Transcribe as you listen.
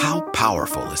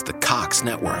powerful is the Cox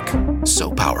network.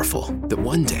 So powerful that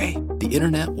one day, the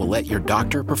internet will let your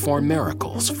doctor perform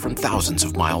miracles from thousands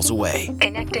of miles away.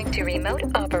 Connecting to remote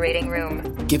operating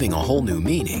room. Giving a whole new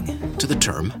meaning to the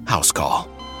term house call.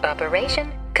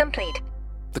 Operation complete.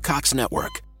 The Cox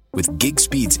network. With gig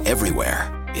speeds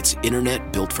everywhere. It's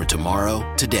internet built for tomorrow,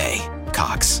 today.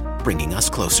 Cox, bringing us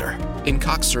closer. In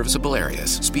Cox serviceable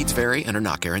areas, speeds vary and are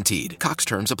not guaranteed. Cox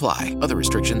terms apply. Other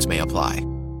restrictions may apply.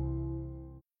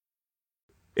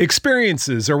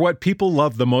 Experiences are what people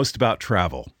love the most about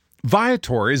travel.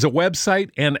 Viator is a website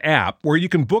and app where you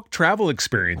can book travel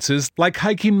experiences like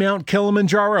hiking Mount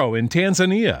Kilimanjaro in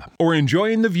Tanzania or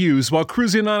enjoying the views while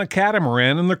cruising on a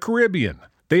catamaran in the Caribbean.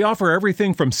 They offer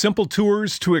everything from simple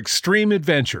tours to extreme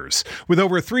adventures. With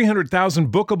over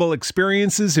 300,000 bookable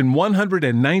experiences in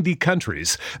 190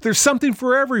 countries, there's something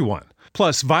for everyone.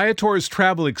 Plus, Viator's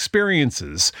travel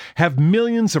experiences have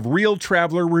millions of real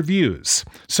traveler reviews,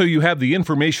 so you have the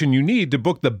information you need to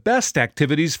book the best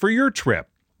activities for your trip.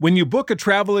 When you book a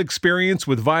travel experience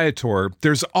with Viator,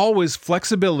 there's always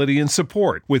flexibility and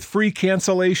support with free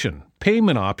cancellation,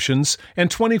 payment options, and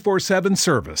 24/7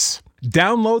 service.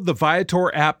 Download the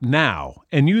Viator app now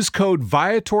and use code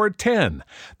Viator10.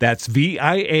 That's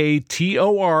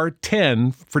Viator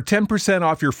 10 for 10%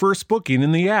 off your first booking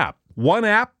in the app. One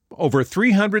app, over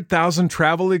 300,000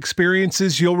 travel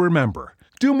experiences you'll remember.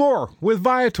 Do more with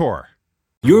Viator.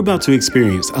 You're about to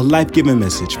experience a life-giving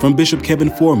message from Bishop Kevin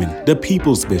Foreman, the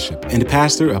People's Bishop and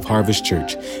pastor of Harvest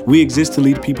Church. We exist to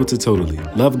lead people to totally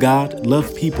love God,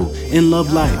 love people, and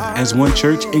love life as one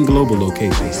church in global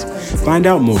locations. Find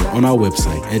out more on our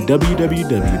website at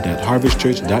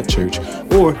www.harvestchurch.church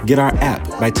or get our app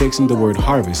by texting the word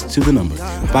HARVEST to the number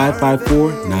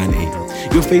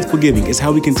 55498. Your faithful giving is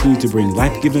how we continue to bring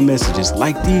life-giving messages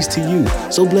like these to you.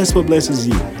 So bless what blesses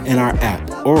you in our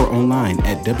app or online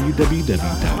at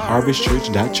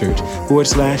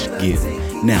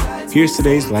www.harvestchurch.church/give. Now, here's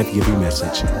today's life-giving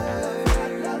message.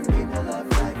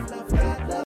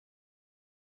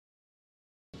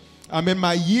 I'm in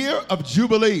my year of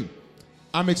Jubilee.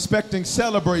 I'm expecting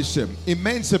celebration,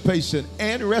 emancipation,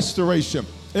 and restoration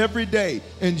every day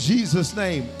in Jesus'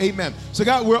 name. Amen. So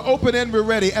God, we're open and we're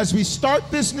ready. As we start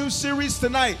this new series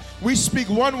tonight, we speak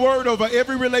one word over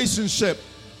every relationship: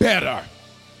 better.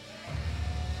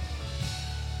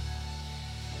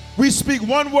 We speak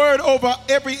one word over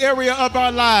every area of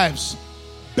our lives: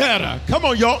 better. Come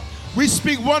on, y'all. We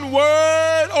speak one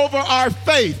word over our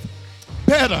faith: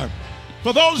 better.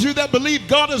 For those of you that believe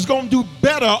God is going to do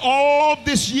better all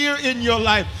this year in your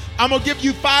life, I'm going to give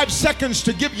you 5 seconds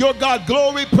to give your God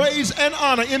glory, praise, and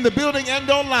honor in the building and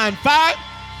online. 5,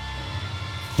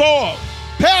 4,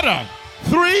 better.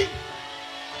 3,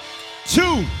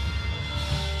 2,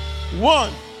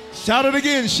 1. Shout it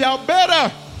again. Shout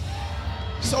better.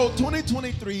 So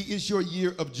 2023 is your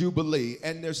year of Jubilee,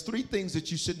 and there's 3 things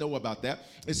that you should know about that.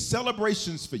 It's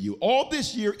celebrations for you. All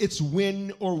this year, it's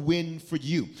win or win for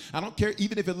you. I don't care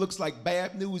even if it looks like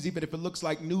bad news, even if it looks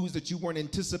like news that you weren't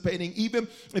anticipating, even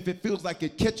if it feels like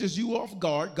it catches you off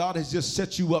guard, God has just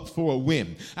set you up for a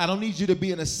win. I don't need you to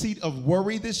be in a seat of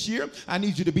worry this year. I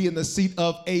need you to be in the seat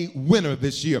of a winner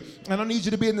this year. I don't need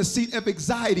you to be in the seat of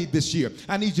anxiety this year.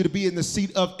 I need you to be in the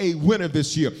seat of a winner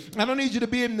this year. I don't need you to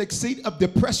be in the seat of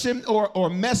depression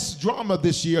or mess drama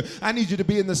this year. I need you to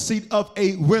be in the seat of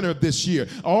a winner this year.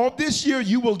 All this year,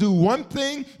 you will do one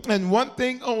thing and one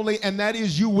thing only, and that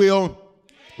is you will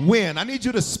win. I need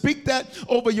you to speak that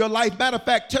over your life. Matter of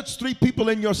fact, touch 3 people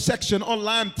in your section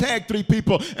online, tag 3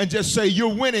 people, and just say,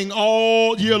 you're winning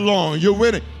all year long. You're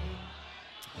winning.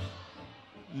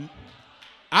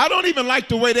 I don't even like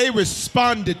the way they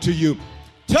responded to you.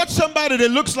 Touch somebody that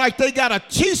looks like they got a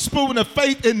teaspoon of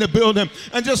faith in the building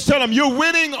and just tell them, you're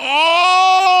winning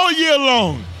all year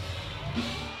long.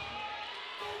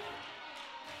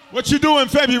 What you do in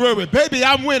February? Baby,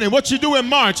 I'm winning. What you do in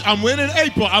March? I'm winning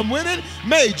April. I'm winning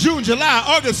May, June, July,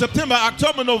 August, September,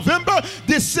 October, November,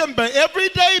 December. Every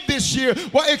day this year,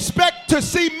 well, expect to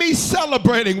see me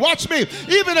celebrating. Watch me.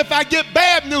 Even if I get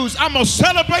bad news, I'm going to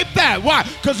celebrate that. Why?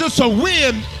 Because it's a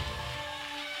win.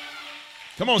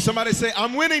 Come on, somebody say,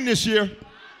 I'm winning this year.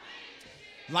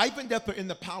 Life and death are in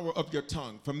the power of your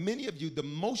tongue. For many of you, the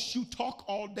most you talk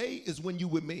all day is when you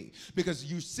with me. Because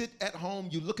you sit at home,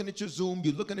 you're looking at your Zoom,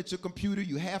 you're looking at your computer,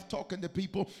 you half talking to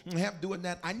people, and half doing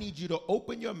that. I need you to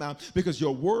open your mouth because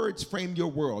your words frame your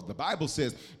world. The Bible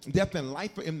says death and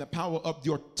life are in the power of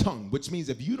your tongue, which means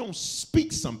if you don't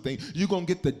speak something, you're going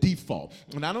to get the default.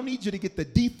 And I don't need you to get the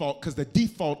default because the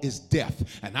default is death.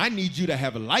 And I need you to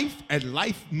have life and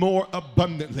life more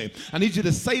abundantly. I need you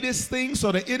to say this thing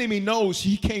so the enemy knows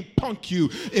he can't punk you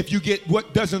if you get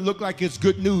what doesn't look like it's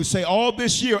good news. Say, all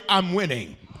this year, I'm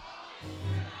winning.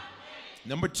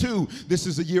 Number 2, this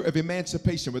is a year of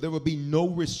emancipation where there will be no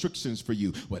restrictions for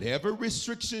you. Whatever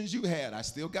restrictions you had, I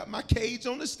still got my cage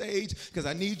on the stage because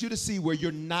I need you to see where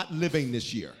you're not living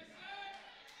this year.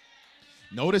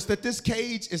 Notice that this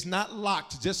cage is not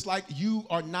locked, just like you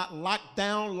are not locked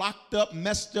down, locked up,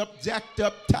 messed up, jacked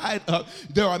up, tied up.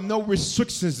 There are no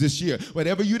restrictions this year.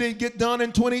 Whatever you didn't get done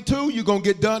in 22, you're going to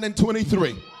get done in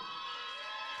 23.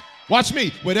 Watch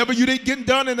me. Whatever you didn't get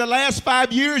done in the last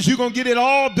 5 years, you're going to get it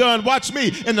all done. Watch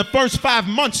me. In the first 5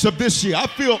 months of this year, I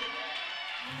feel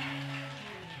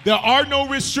there are no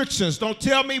restrictions. Don't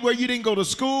tell me where you didn't go to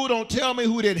school. Don't tell me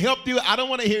who didn't help you. I don't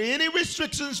want to hear any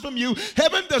restrictions from you.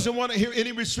 Heaven doesn't want to hear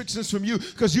any restrictions from you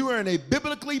because you are in a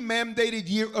biblically mandated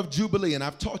year of Jubilee. And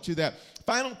I've taught you that.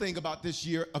 Final thing about this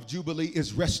year of Jubilee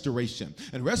is restoration.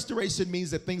 And restoration means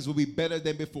that things will be better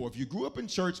than before. If you grew up in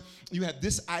church, you had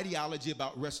this ideology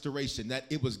about restoration, that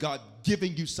it was God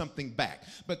giving you something back.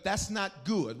 But that's not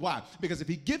good. Why? Because if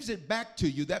he gives it back to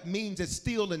you, that means it's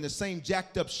still in the same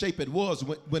jacked up shape it was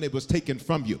when it was taken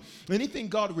from you. Anything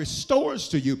God restores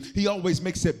to you, he always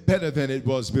makes it better than it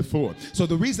was before. So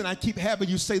the reason I keep having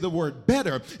you say the word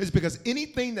better is because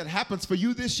anything that happens for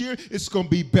you this year, it's going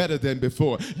to be better than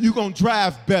before. You're going to drive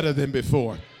better than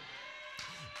before.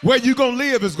 Where you gonna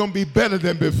live is gonna be better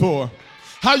than before.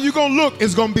 How you gonna look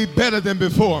is gonna be better than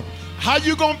before. How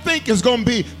you gonna think is gonna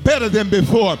be better than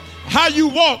before. How you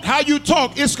walk, how you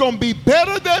talk, it's gonna be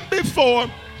better than before.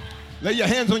 Lay your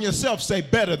hands on yourself, say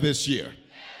better this year.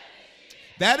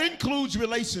 That includes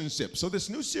relationships. So this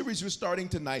new series we're starting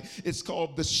tonight, it's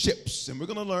called The Ships. And we're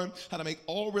going to learn how to make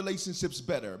all relationships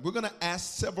better. We're going to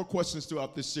ask several questions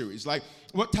throughout this series, like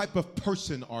what type of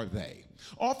person are they?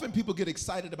 Often people get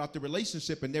excited about the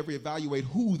relationship and never evaluate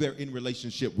who they're in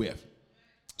relationship with.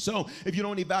 So if you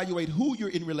don't evaluate who you're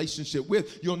in relationship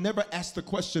with, you'll never ask the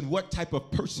question, what type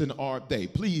of person are they?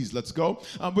 Please, let's go.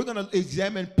 We're going to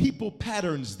examine people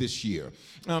patterns this year.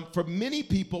 For many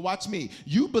people, watch me,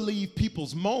 you believe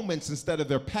people's moments instead of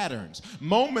their patterns.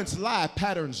 Moments lie,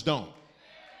 patterns don't.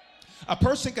 A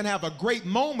person can have a great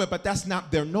moment, but that's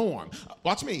not their norm.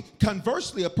 Watch me.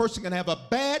 Conversely, a person can have a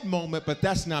bad moment, but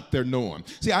that's not their norm.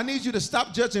 See, I need you to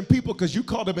stop judging people because you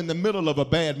caught them in the middle of a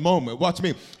bad moment. Watch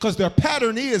me. Because their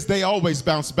pattern is they always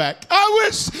bounce back. I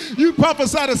wish you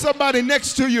prophesy to somebody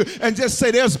next to you and just say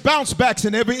there's bounce backs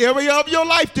in every area of your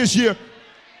life this year.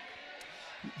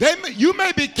 You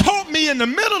may be caught me in the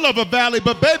middle of a valley,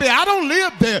 but baby, I don't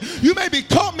live there. You may be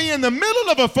caught me in the middle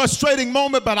of a frustrating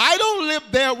moment, but I don't live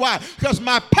there. Why? Because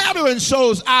my pattern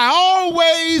shows I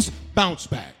always bounce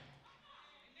back.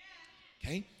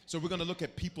 Okay? So we're going to look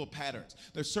at people patterns.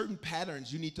 There's certain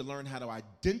patterns you need to learn how to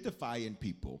identify in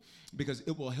people because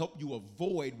it will help you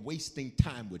avoid wasting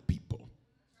time with people.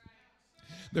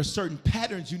 There's certain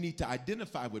patterns you need to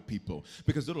identify with people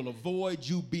because it'll avoid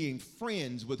you being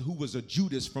friends with who was a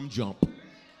Judas from jump.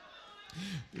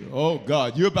 Oh,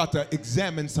 God, you're about to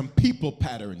examine some people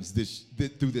patterns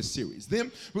through this series.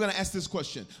 Then we're going to ask this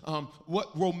question. What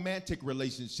romantic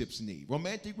relationships need?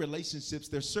 Romantic relationships,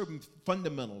 there's certain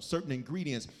fundamentals, certain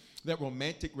ingredients that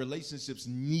romantic relationships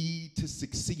need to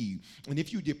succeed. And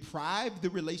if you deprive the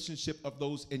relationship of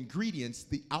those ingredients,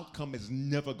 the outcome is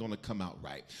never going to come out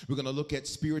right. We're going to look at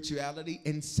spirituality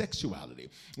and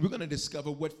sexuality. We're going to discover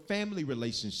what family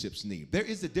relationships need. There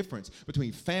is a difference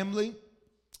between family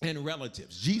and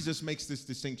relatives. Jesus makes this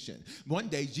distinction. One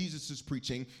day, Jesus is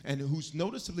preaching, and who's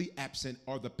noticeably absent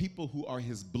are the people who are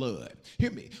his blood. Hear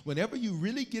me. Whenever you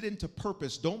really get into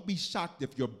purpose, don't be shocked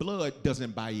if your blood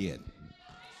doesn't buy in.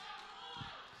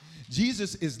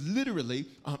 Jesus is literally,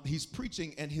 he's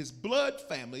preaching, and his blood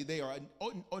family, they are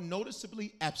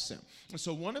noticeably absent. And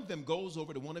so one of them goes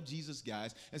over to one of Jesus'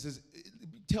 guys and says,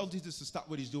 tell Jesus to stop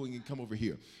what he's doing and come over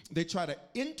here. They try to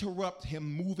interrupt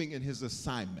him moving in his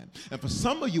assignment. And for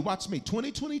some of you, watch me,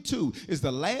 2022 is the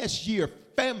last year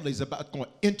family's about going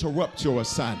to interrupt your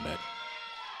assignment.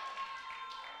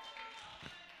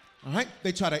 All right,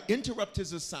 they try to interrupt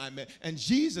his assignment, and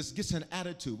Jesus gets an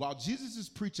attitude. While Jesus is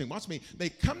preaching, watch me, they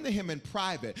come to him in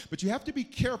private, but you have to be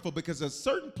careful because at a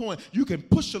certain point, you can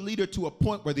push a leader to a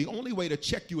point where the only way to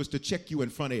check you is to check you in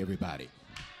front of everybody.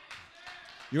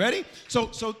 You ready?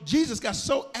 So Jesus got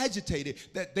so agitated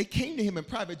that they came to him in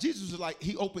private. Jesus was like,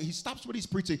 he stops what he's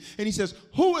preaching, and he says,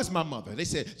 "Who is my mother?" They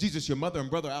said, "Jesus, your mother and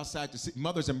brother are outside to see,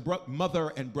 mother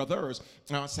and brothers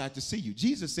are outside to see you."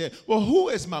 Jesus said, "Well, who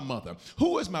is my mother?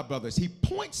 Who is my brothers?" He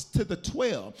points to the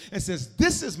 12 and says,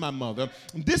 "This is my mother,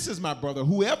 this is my brother.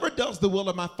 Whoever does the will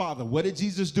of my Father." What did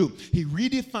Jesus do? He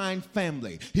redefined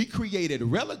family. He created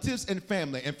relatives and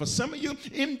family. And for some of you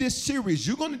in this series,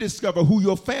 you're going to discover who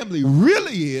your family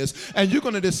really is, and you're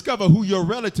going to discover who your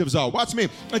relatives are. Watch me.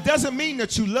 It doesn't mean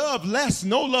that you love less,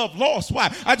 no love lost.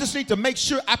 Why? I just need to make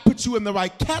sure I put you in the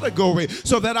right category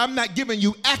so that I'm not giving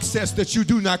you access that you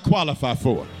do not qualify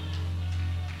for.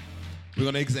 We're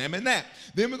going to examine that.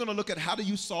 Then we're going to look at how do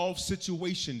you solve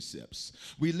situationships.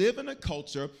 We live in a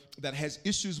culture that has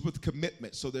issues with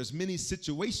commitment. So there's many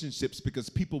situationships because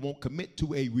people won't commit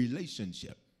to a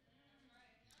relationship.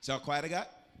 See how quiet I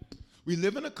got? We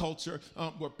live in a culture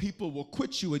where people will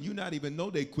quit you and you not even know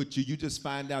they quit you. You just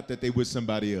find out that they with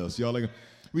somebody else. Y'all like,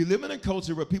 we live in a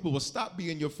culture where people will stop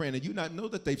being your friend and you not know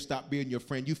that they've stopped being your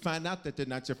friend. You find out that they're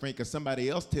not your friend because somebody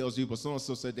else tells you, but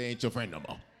so-and-so said they ain't your friend no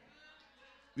more.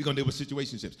 We're going to deal with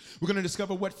situationships. We're going to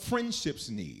discover what friendships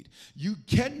need. You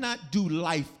cannot do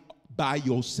life by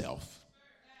yourself.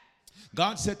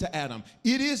 God said to Adam,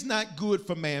 "It is not good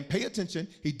for man," pay attention,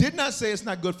 he did not say it's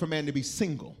not good for man to be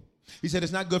single. He said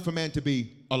it's not good for man to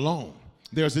be alone.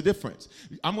 There's a difference.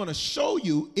 I'm going to show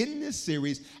you in this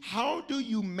series, how do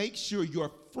you make sure your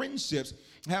friendships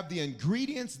have the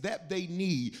ingredients that they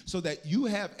need so that you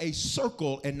have a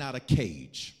circle and not a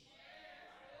cage.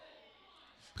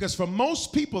 Because for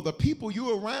most people, the people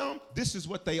you're around, this is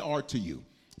what they are to you.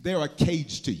 They're a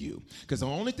cage to you. Because the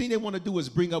only thing they want to do is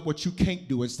bring up what you can't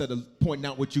do instead of pointing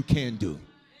out what you can do.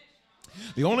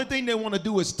 The only thing they want to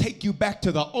do is take you back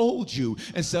to the old you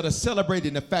instead of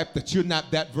celebrating the fact that you're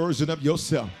not that version of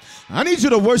yourself. I need you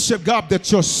to worship God that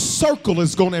your circle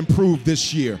is going to improve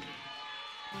this year.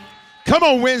 Come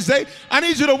on, Wednesday. I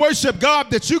need you to worship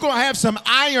God that you're going to have some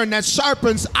iron that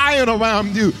sharpens iron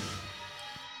around you.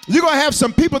 You're going to have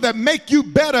some people that make you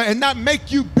better and not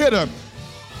make you bitter.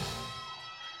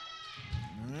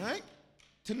 All right.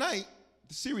 Tonight,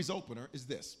 the series opener is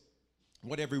this: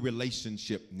 what every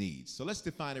relationship needs. So let's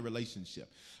define a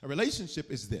relationship. A relationship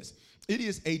is this. It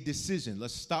is a decision.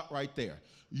 Let's stop right there.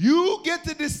 You get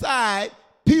to decide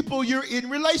people you're in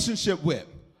relationship with,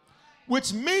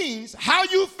 which means how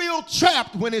you feel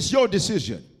trapped when it's your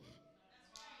decision.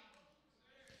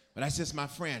 But that's just my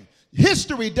friend.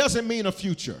 History doesn't mean a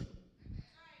future.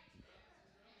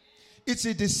 It's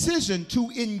a decision to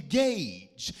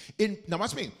engage in. Now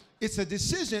watch me. It's a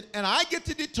decision, and I get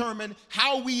to determine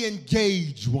how we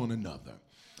engage one another.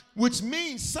 Which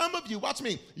means some of you, watch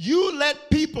me, you let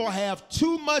people have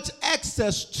too much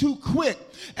access too quick,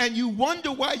 and you wonder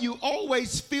why you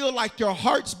always feel like your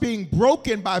heart's being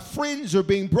broken by friends or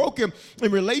being broken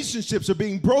in relationships or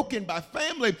being broken by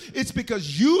family. It's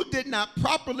because you did not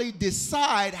properly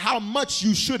decide how much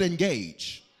you should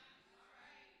engage.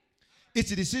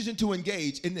 It's a decision to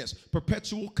engage in this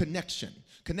perpetual connection.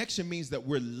 Connection means that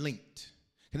we're linked.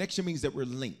 Connection means that we're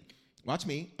linked. Watch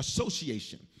me.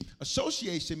 Association.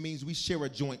 Association means we share a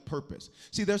joint purpose.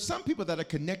 See, there's some people that are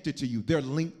connected to you. They're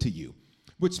linked to you,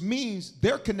 which means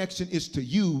their connection is to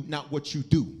you, not what you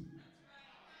do.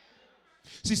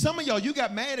 See, some of y'all, you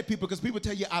got mad at people because people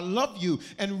tell you, "I love you,"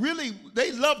 and really,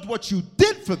 they loved what you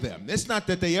did for them. It's not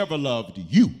that they ever loved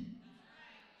you.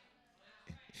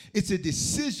 It's a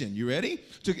decision, you ready?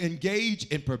 To engage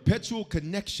in perpetual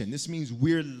connection. This means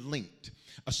we're linked.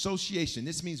 Association.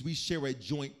 This means we share a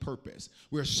joint purpose.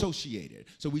 We're associated.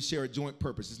 So we share a joint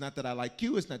purpose. It's not that I like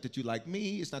you. It's not that you like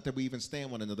me. It's not that we even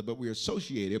stand one another, but we're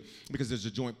associated because there's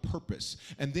a joint purpose.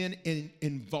 And then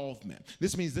involvement.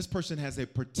 This means this person has a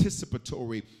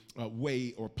participatory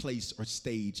way or place or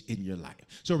stage in your life.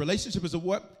 So a relationship is a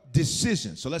what?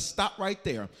 Decision. So let's stop right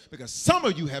there because some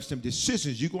of you have some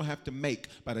decisions you're going to have to make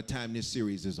by the time this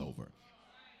series is over.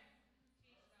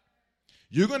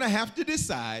 You're going to have to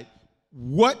decide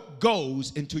what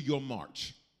goes into your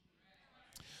March.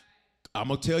 I'm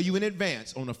going to tell you in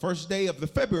advance on the first day of the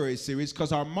February series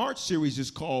because our March series is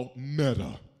called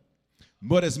Meta.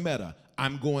 What is Meta?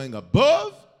 I'm going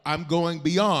above, I'm going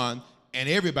beyond, and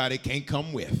everybody can't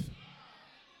come with.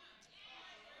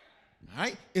 All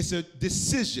right? It's a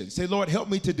decision. Say, "Lord, help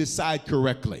me to decide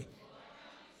correctly."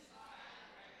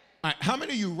 All right, how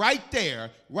many of you right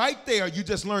there, you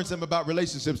just learned something about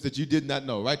relationships that you did not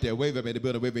know? Right there, wave at me to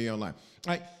build a wave in your life.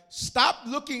 All right, stop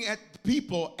looking at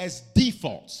people as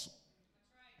defaults.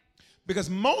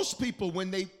 Because most people, when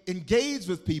they engage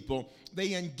with people,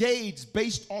 they engage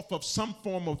based off of some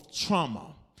form of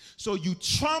trauma. So you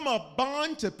trauma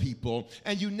bond to people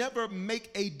and you never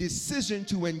make a decision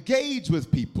to engage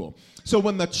with people. So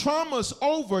when the trauma's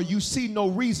over, you see no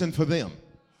reason for them.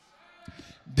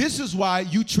 This is why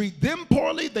you treat them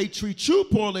poorly, they treat you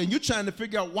poorly, and you're trying to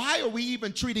figure out why are we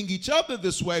even treating each other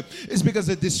this way. It's because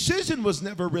a decision was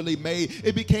never really made.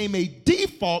 It became a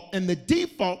default, and the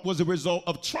default was a result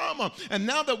of trauma. And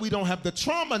now that we don't have the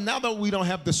trauma, now that we don't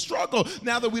have the struggle,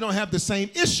 now that we don't have the same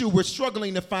issue, we're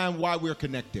struggling to find why we're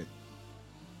connected.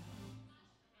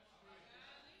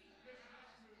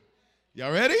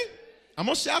 Y'all ready? I'm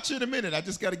going to shout you in a minute. I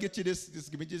just got to get you this.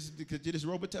 Just give me this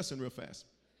Robitussin real fast.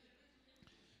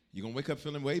 You're going to wake up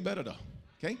feeling way better, though,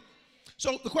 okay?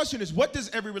 So the question is, what does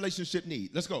every relationship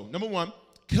need? Let's go. Number one,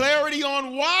 clarity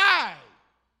on why.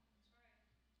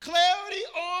 Clarity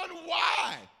on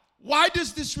why. Why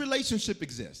does this relationship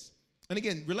exist? And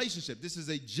again, relationship, this is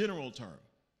a general term.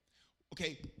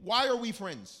 Okay, why are we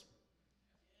friends?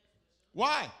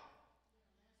 Why?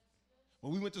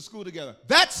 Well, we went to school together.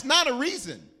 That's not a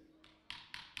reason.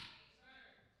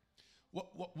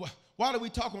 Why do we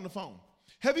talk on the phone?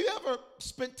 Have you ever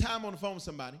spent time on the phone with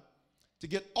somebody to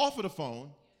get off of the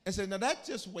phone and say, now that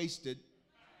just wasted?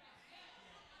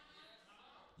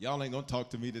 Y'all ain't going to talk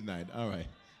to me tonight. All right.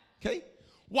 Okay?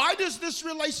 Why does this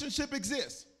relationship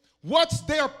exist? What's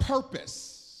their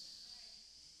purpose?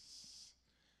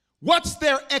 What's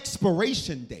their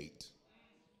expiration date?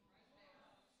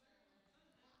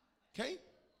 Okay?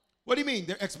 What do you mean,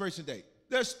 their expiration date?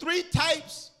 There's 3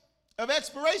 types of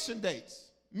expiration dates.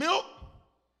 Milk,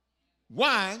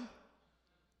 wine,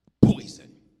 poison.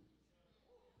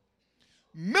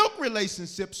 Milk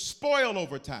relationships spoil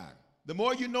over time. The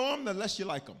more you know them, the less you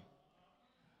like them.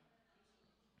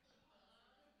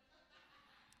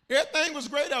 Everything was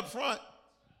great up front.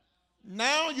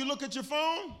 Now you look at your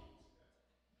phone.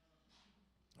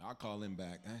 I'll call him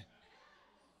back.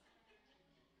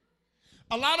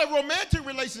 A lot of romantic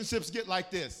relationships get like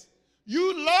this.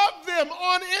 You love them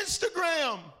on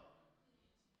Instagram,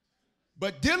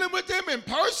 but dealing with them in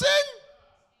person?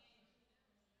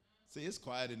 See, it's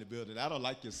quiet in the building. I don't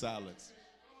like your silence.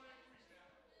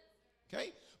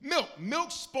 Okay?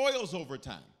 Milk spoils over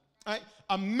time. All right?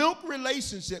 A milk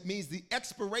relationship means the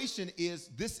expiration is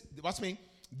this. Watch me.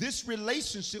 This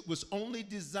relationship was only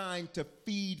designed to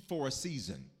feed for a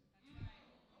season.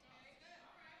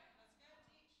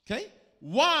 Okay?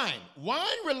 Wine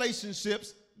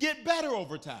relationships get better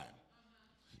over time.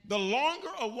 The longer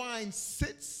a wine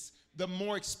sits, the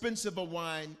more expensive a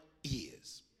wine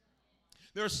is.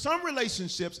 There are some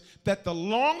relationships that the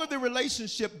longer the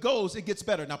relationship goes, it gets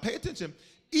better. Now pay attention.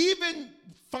 Even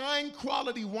fine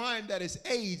quality wine that is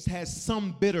aged has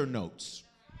some bitter notes.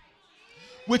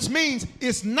 Which means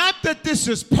it's not that this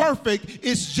is perfect,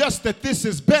 it's just that this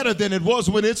is better than it was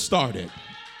when it started.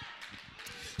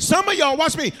 Some of y'all,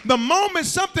 watch me, the moment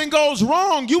something goes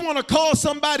wrong, you want to call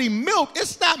somebody milk.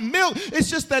 It's not milk. It's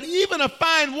just that even a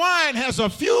fine wine has a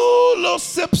few little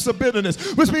sips of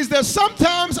bitterness, which means that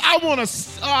sometimes I want to,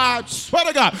 swear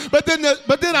to God, but then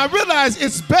I realize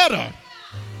it's better.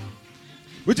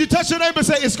 Would you touch your neighbor and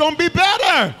say, it's going to be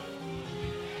better?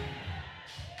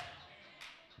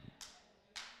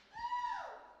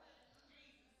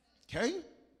 Okay?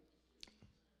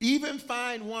 Even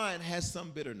fine wine has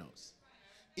some bitter notes.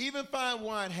 Even fine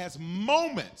wine has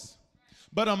moments,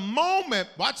 but a moment,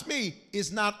 watch me,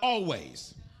 is not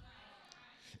always.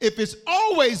 If it's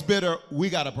always bitter, we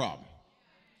got a problem.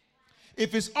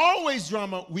 If it's always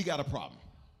drama, we got a problem.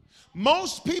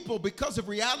 Most people, because of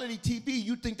reality TV,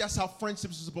 you think that's how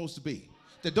friendships are supposed to be.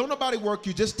 That don't nobody work,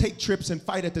 you just take trips and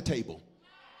fight at the table.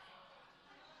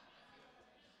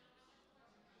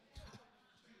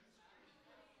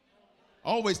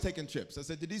 Always taking trips. I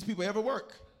said, did these people ever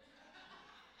work?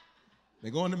 They're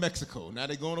going to Mexico. Now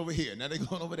they're going over here. Now they're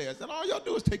going over there. I said, all y'all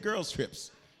do is take girls' trips.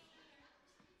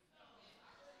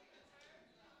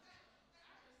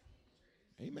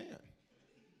 Amen.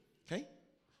 Okay?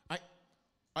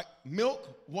 Milk,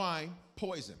 wine,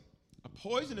 poison. A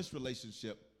poisonous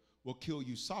relationship will kill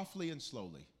you softly and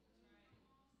slowly.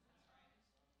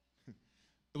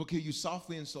 It will kill you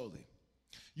softly and slowly.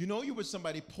 You know you're with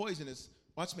somebody poisonous,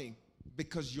 watch me,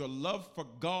 because your love for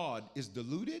God is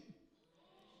diluted.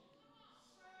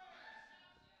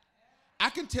 I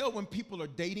can tell when people are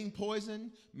dating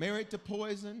poison, married to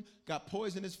poison, got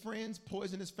poisonous friends,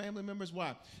 poisonous family members.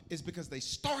 Why? It's because they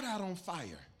start out on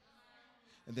fire.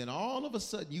 And then all of a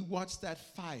sudden, you watch that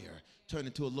fire turn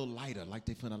into a little lighter, like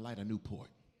they finna light a Newport.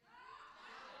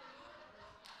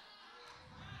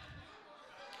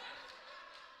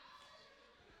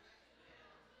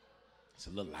 It's a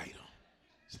little lighter.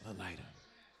 It's a little lighter.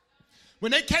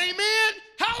 When they came in,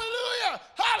 hallelujah,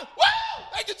 hallelujah. God, woo,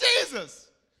 thank you, Jesus.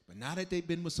 But now that they've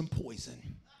been with some poison,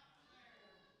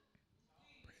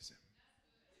 praise him.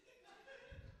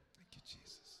 Thank you,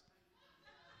 Jesus.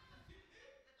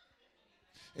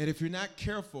 And if you're not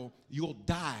careful, you'll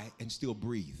die and still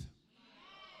breathe.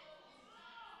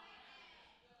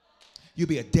 You'll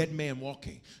be a dead man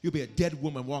walking. You'll be a dead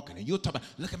woman walking. And you'll talk about,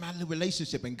 look at my little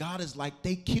relationship. And God is like,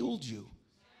 they killed you.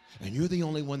 And you're the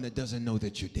only one that doesn't know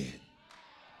that you're dead.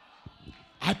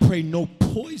 I pray no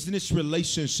poisonous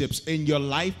relationships in your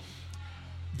life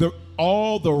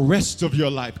all the rest of your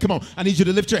life. Come on, I need you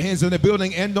to lift your hands in the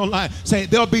building and online. Say,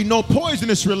 there'll be no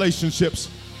poisonous relationships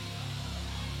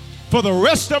for the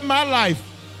rest of my life.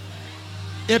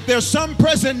 If there's some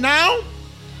present now,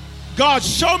 God,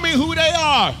 show me who they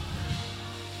are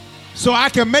so I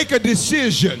can make a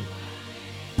decision.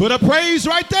 Put a praise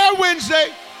right there, Wednesday.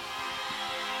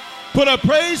 Put a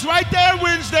praise right there,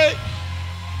 Wednesday.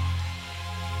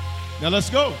 Now let's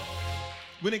go.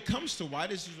 When it comes to why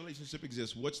does this relationship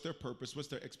exist, what's their purpose, what's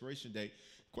their expiration date?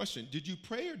 Question, did you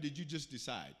pray or did you just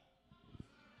decide?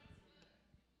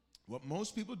 What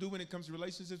most people do when it comes to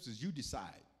relationships is you decide.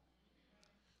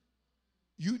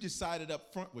 You decided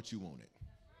up front what you wanted.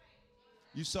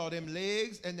 You saw them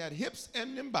legs and that hips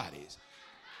and them bodies.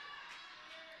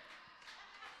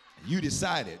 You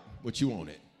decided what you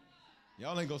wanted.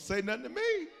 Y'all ain't gonna say nothing to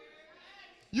me.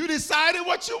 You decided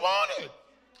what you wanted.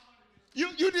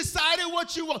 You decided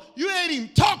what you want. You ain't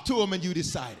even talked to them and you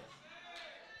decided.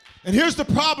 And here's the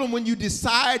problem when you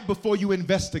decide before you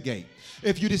investigate.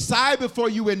 If you decide before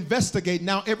you investigate,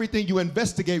 now everything you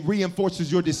investigate reinforces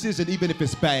your decision, even if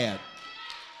it's bad.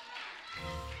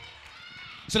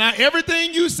 So now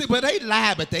everything you say, well, they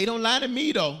lie, but they don't lie to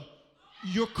me, though.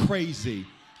 You're crazy.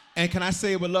 And can I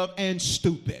say it with love? And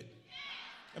stupid.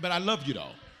 But I love you,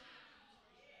 though.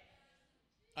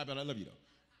 But I love you, though.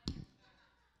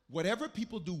 Whatever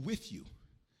people do with you,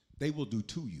 they will do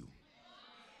to you.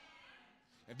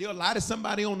 If they'll lie to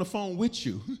somebody on the phone with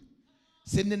you,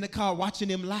 sitting in the car watching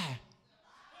them lie.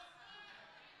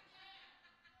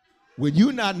 When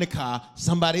you're not in the car,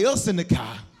 somebody else in the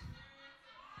car.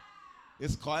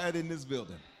 It's quiet in this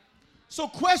building. So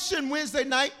question Wednesday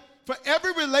night, for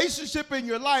every relationship in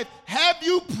your life, have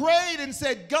you prayed and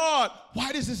said, God,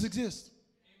 why does this exist?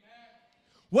 Amen.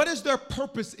 What is their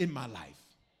purpose in my life?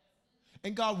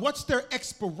 And God, what's their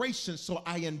expiration so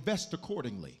I invest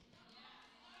accordingly?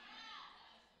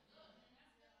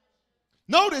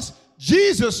 Notice,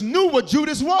 Jesus knew what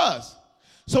Judas was.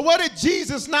 So what did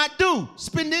Jesus not do?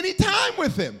 Spend any time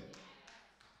with him.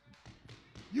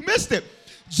 You missed it.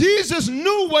 Jesus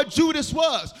knew what Judas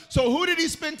was. So who did he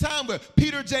spend time with?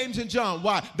 Peter, James, and John.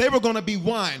 Why? They were going to be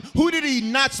wine. Who did he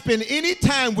not spend any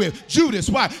time with? Judas.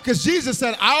 Why? Because Jesus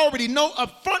said, I already know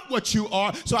up front what you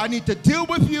are, so I need to deal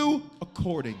with you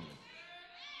accordingly.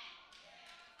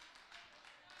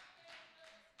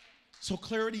 So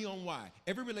clarity on why.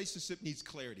 Every relationship needs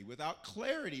clarity. Without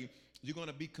clarity, you're going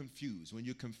to be confused. When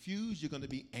you're confused, you're going to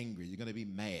be angry. You're going to be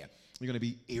mad. You're going to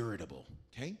be irritable.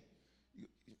 Okay?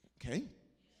 Okay?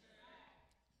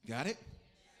 Got it?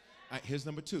 All right, here's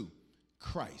number 2.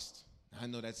 Christ. I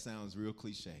know that sounds real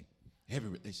cliche. Every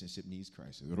relationship needs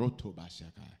Christ.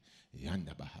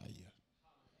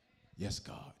 Yes,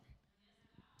 God.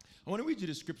 I want to read you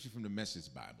the scripture from the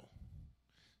Message Bible,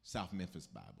 South Memphis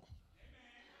Bible,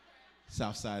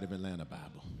 South Side of Atlanta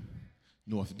Bible,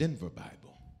 North Denver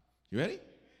Bible. You ready?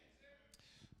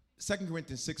 2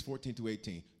 Corinthians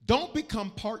 6:14-18. Don't become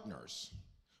partners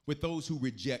with those who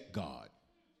reject God.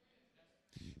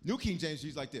 New King James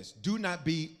reads like this. Do not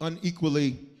be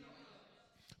unequally.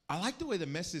 I like the way the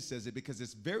Message says it because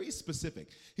it's very specific.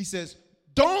 He says,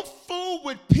 don't fool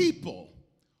with people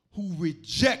who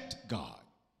reject God.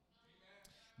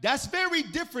 That's very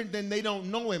different than they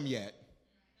don't know him yet.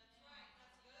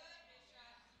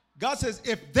 God says,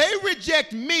 if they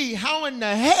reject me, how in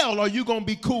the hell are you going to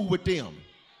be cool with them?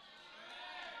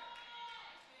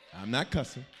 I'm not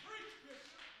cussing.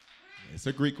 It's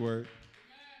a Greek word.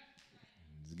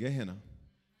 It's Gehenna,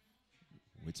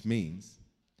 which means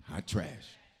hot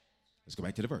trash. Let's go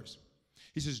back to the verse.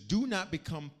 He says, do not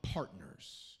become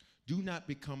partners. Do not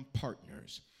become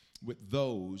partners with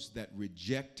those that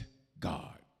reject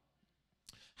God.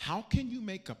 How can you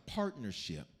make a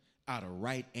partnership out of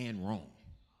right and wrong?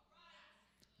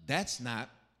 That's not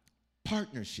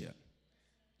partnership.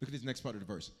 Look at this next part of the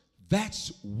verse.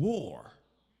 That's war.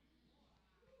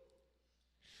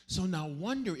 So no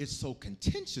wonder it's so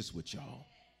contentious with y'all.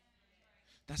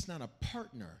 That's not a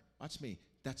partner. Watch me.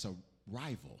 That's a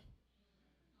rival.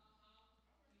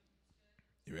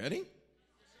 You ready?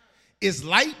 Is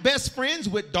light best friends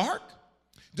with dark?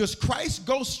 Does Christ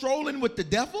go strolling with the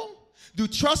devil? Do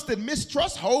trust and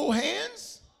mistrust hold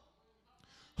hands?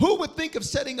 Who would think of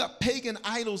setting up pagan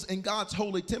idols in God's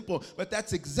holy temple? But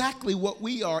that's exactly what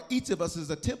we are. Each of us is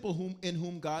a temple in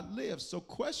whom God lives. So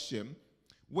question,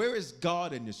 where is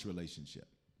God in this relationship?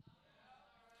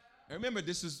 And remember,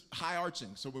 this is high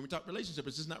arching. So when we talk relationship,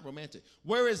 it's just not romantic.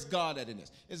 Where is God at in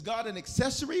this? Is God an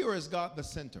accessory or is God the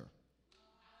center?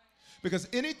 Because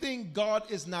anything God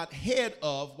is not head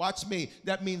of, watch me,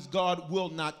 that means God will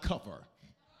not cover.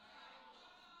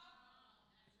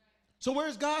 So where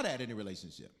is God at in the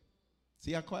relationship?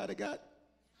 See how quiet it got?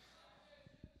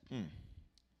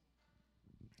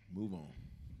 Move on.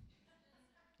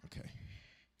 Okay.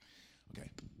 All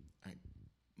right.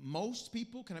 Most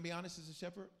people, can I be honest as a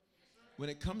shepherd? When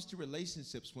it comes to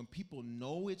relationships, when people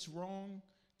know it's wrong,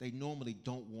 they normally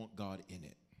don't want God in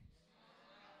it.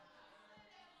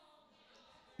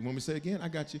 You want me to say it again? I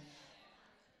got you.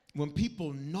 When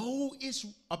people know it's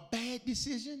a bad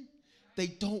decision, they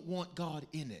don't want God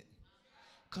in it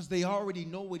because they already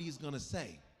know what he's going to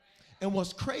say. And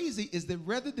what's crazy is that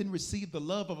rather than receive the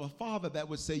love of a father that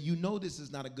would say, you know this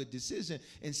is not a good decision,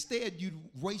 instead you'd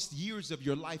waste years of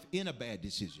your life in a bad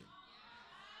decision.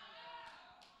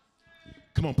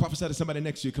 Come on, prophesy to somebody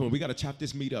next to you. Come on, we got to chop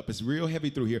this meat up. It's real heavy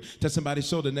through here. Tell somebody's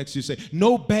shoulder next to you, say,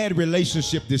 no bad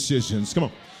relationship decisions. Come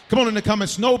on in the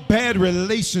comments, no bad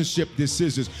relationship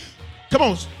decisions. Come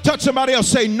on, touch somebody else,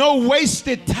 say, no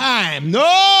wasted time.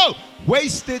 No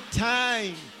wasted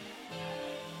time.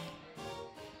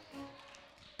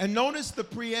 And notice the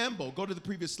preamble. Go to the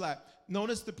previous slide.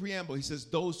 Notice the preamble. He says,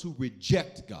 those who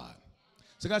reject God.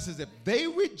 So God says, if they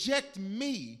reject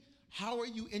me, how are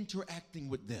you interacting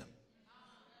with them?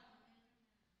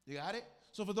 You got it?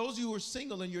 So for those of you who are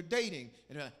single and you're dating,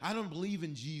 and you're like, I don't believe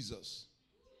in Jesus.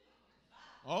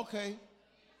 Okay.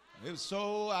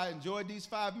 I enjoyed these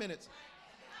 5 minutes.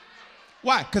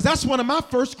 Why? Because that's one of my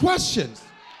first questions.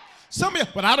 Some of you,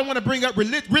 but I don't want to bring up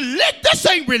religion. This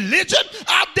ain't religion.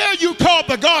 How dare you call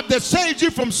the God that saved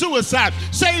you from suicide,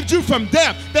 saved you from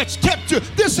death, that's kept you.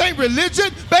 This ain't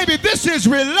religion. Baby, this is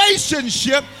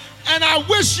relationship. And I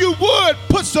wish you would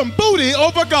put some booty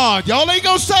over God. Y'all ain't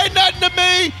gonna say nothing to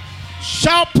me.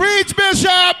 Shout, preach, Bishop.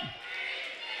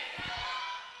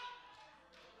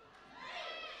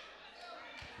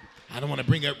 I don't want to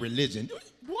bring up religion.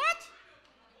 What?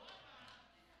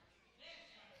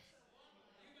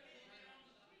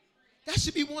 That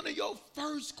should be one of your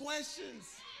first questions.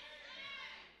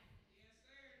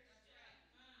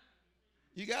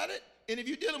 You got it? And if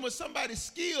you're dealing with somebody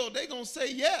skilled, they're going to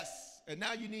say yes. And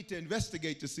now you need to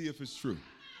investigate to see if it's true.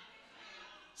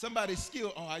 Somebody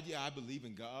skilled, I believe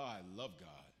in God. Oh, I love God.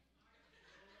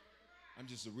 I'm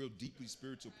just a real deeply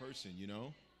spiritual person, you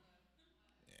know?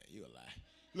 Yeah, you a lie.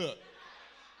 Look.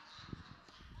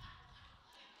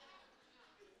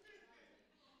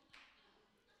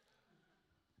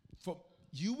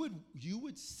 You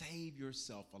would save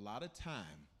yourself a lot of time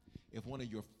if one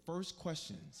of your first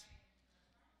questions,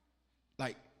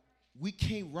 like, we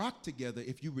can't rock together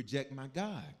if you reject my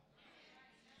God.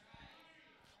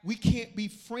 We can't be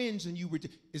friends and you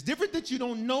reject. It's different that you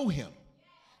don't know him.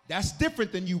 That's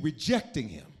different than you rejecting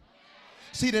him.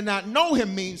 See, to not know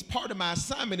him means part of my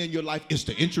assignment in your life is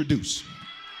to introduce.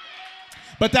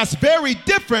 But that's very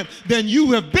different than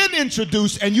you have been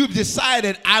introduced and you've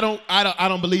decided, I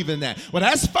don't believe in that. Well,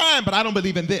 that's fine, but I don't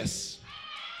believe in this.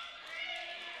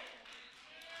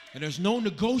 And there's no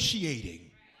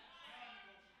negotiating.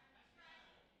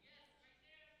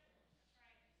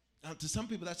 Now, to some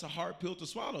people, that's a hard pill to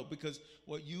swallow because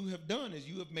what you have done is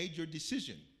you have made your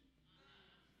decision.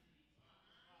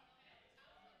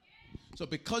 So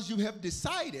because you have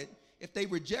decided, if they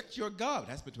reject your God,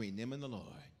 that's between them and the Lord.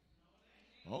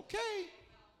 Okay.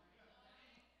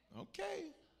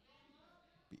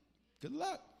 Good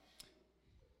luck.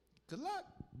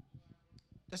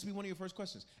 That should be one of your first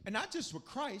questions. And not just with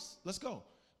Christ. Let's go.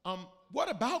 What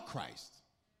about Christ?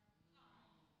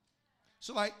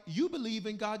 So, like, you believe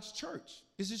in God's church.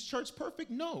 Is his church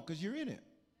perfect? No, because you're in it.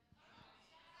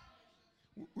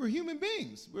 We're human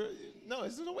beings.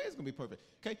 There's no way it's going to be perfect.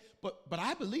 Okay, but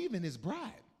I believe in his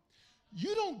bride.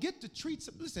 You don't get to treat,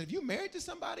 listen, if you're married to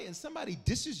somebody and somebody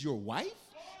disses your wife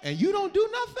and you don't do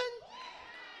nothing,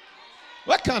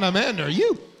 what kind of man are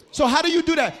you? So how do you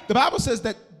do that? The Bible says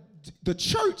that the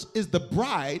church is the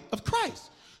bride of Christ.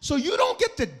 So you don't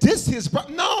get to diss his bride.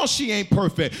 No, she ain't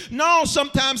perfect. No,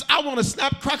 sometimes I want to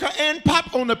snap, cracker, and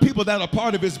pop on the people that are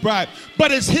part of his bride.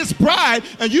 But it's his bride,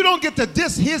 and you don't get to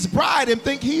diss his bride and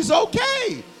think he's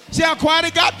okay. See how quiet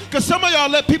it got? Because some of y'all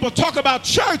let people talk about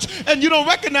church, and you don't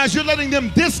recognize you're letting them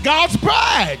diss God's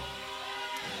bride.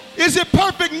 Is it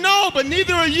perfect? No, but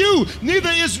neither are you. Neither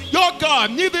is your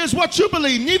God. Neither is what you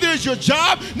believe. Neither is your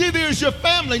job. Neither is your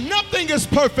family. Nothing is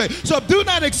perfect. So do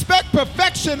not expect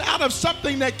perfection out of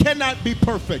something that cannot be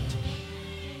perfect.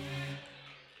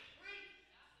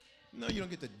 No, you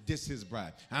don't get to diss his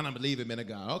bride. I don't believe him in a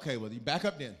God. Okay, well, you back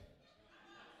up then.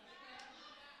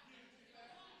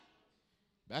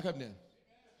 Back up then.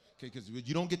 Okay, because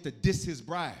you don't get to diss his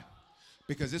bride.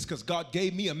 Because God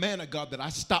gave me a man of God that I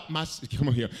stopped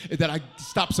that I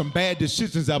stopped some bad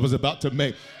decisions I was about to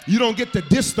make. You don't get to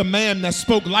diss the man that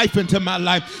spoke life into my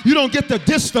life. You don't get to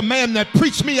diss the man that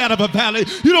preached me out of a valley.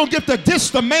 You don't get to diss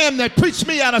the man that preached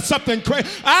me out of something crazy.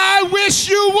 I wish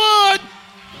you would.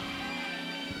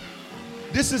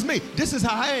 This is me. This is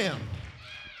how I am.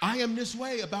 I am this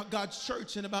way about God's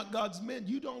church and about God's men.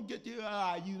 You don't get you're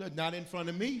not in front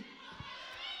of me.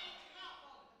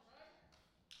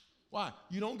 Why?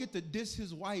 You don't get to diss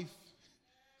his wife,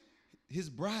 his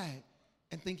bride,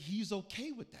 and think he's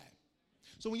okay with that.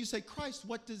 So when you say Christ,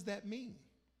 what does that mean?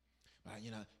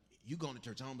 You going to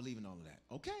church, I don't believe in all of that.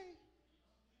 Okay.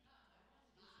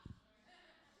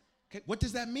 Okay, what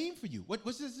does that mean for you? What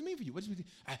does this mean for you? What does it mean?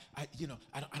 I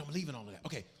don't believe in all of that.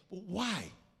 Okay, well, why?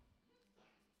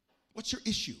 What's your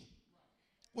issue?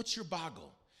 What's your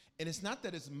boggle? And it's not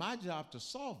that it's my job to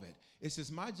solve it. It's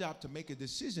just my job to make a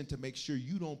decision to make sure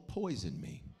you don't poison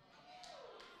me.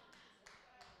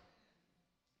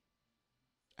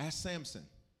 Ask Samson.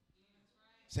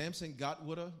 Samson got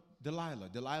with a Delilah.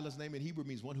 Delilah's name in Hebrew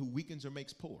means one who weakens or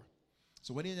makes poor.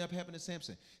 So what ended up happening to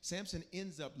Samson? Samson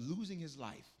ends up losing his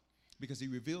life because he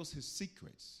reveals his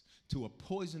secrets to a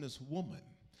poisonous woman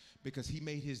because he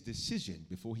made his decision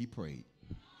before he prayed.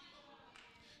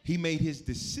 He made his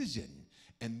decision.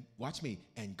 And watch me,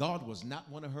 and God was not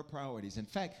one of her priorities. In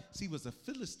fact, she was a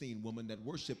Philistine woman that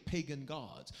worshiped pagan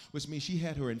gods, which means she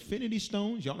had her infinity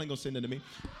stones. Y'all ain't gonna say nothing to me.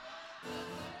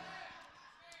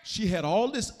 She had all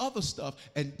this other stuff,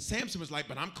 and Samson was like,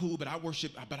 but I'm cool, but I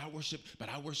worship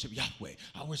Yahweh.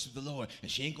 I worship the Lord,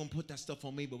 and she ain't gonna put that stuff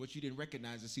on me. But what you didn't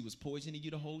recognize is he was poisoning you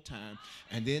the whole time.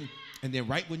 And then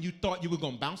right when you thought you were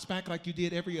gonna bounce back like you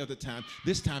did every other time,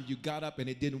 this time you got up and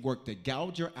it didn't work. They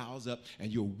gouged your eyes up,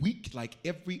 and you're weak like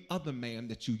every other man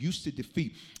that you used to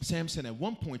defeat. Samson, at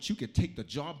one point you could take the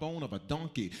jawbone of a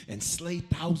donkey and slay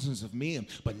thousands of men,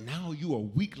 but now you are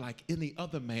weak like any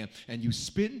other man, and you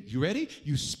spend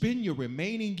your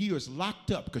remaining years locked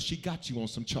up because she got you on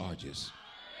some charges.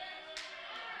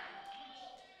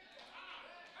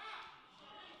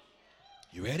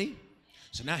 You ready?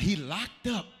 So now he locked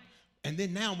up, and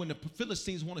then now when the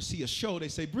Philistines want to see a show, they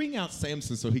say, bring out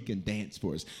Samson so he can dance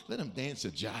for us. Let him dance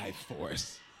a jive for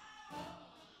us.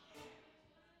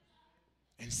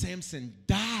 And Samson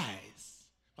dies.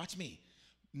 Watch me.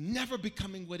 Never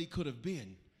becoming what he could have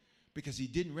been because he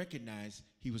didn't recognize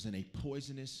he was in a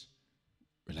poisonous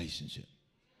relationship.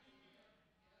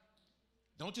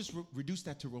 Don't just reduce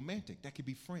that to romantic. That could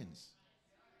be friends.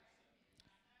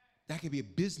 That could be a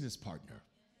business partner.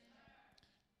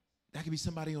 That could be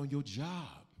somebody on your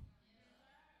job.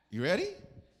 You ready?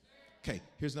 Okay,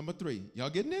 here's number 3. Y'all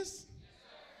getting this?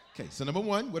 Okay, so number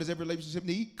 1, what does every relationship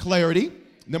need? Clarity.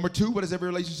 Number 2, what does every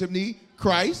relationship need?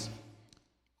 Christ.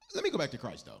 Let me go back to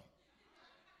Christ, though.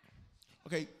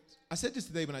 Okay, I said this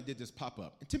today when I did this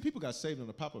pop-up, and 10 people got saved on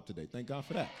the pop-up today. Thank God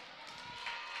for that.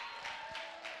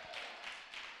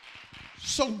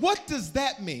 So what does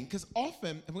that mean? Because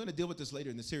often, and we're going to deal with this later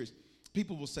in the series,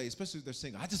 people will say, especially if they're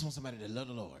single, I just want somebody to love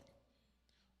the Lord.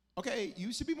 Okay,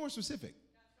 you should be more specific.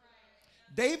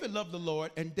 David loved the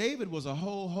Lord, and David was a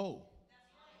ho-ho.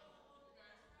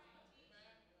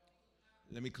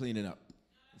 Let me clean it up.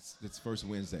 It's first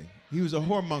Wednesday. He was a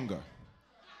whoremonger.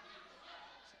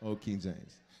 Old King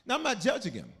James. Now, I'm not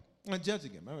judging him. I'm not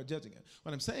judging him.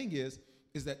 What I'm saying is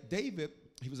that David,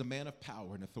 he was a man of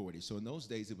power and authority. So in those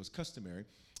days, it was customary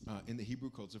in the Hebrew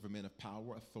culture for men of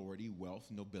power, authority, wealth,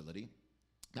 nobility.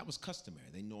 That was customary.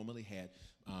 They normally had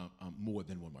more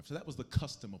than one wife. So that was the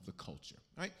custom of the culture,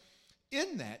 right?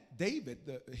 In that, David,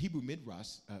 the Hebrew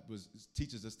Midrash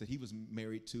teaches us that he was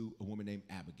married to a woman named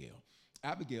Abigail.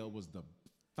 Abigail was the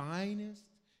finest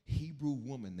Hebrew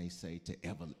woman, they say, to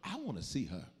ever. I want to see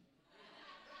her.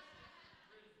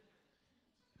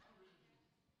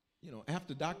 You know,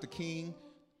 after Dr. King,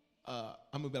 I'm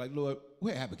going to be like, Lord,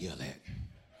 where Abigail at?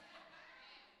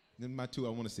 Then my 2 I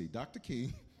want to see, Dr.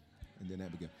 King and then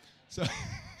Abigail. So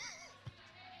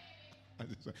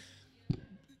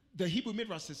the Hebrew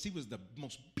Midrash says she was the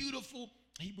most beautiful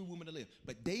Hebrew woman to live.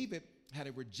 But David had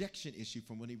a rejection issue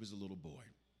from when he was a little boy.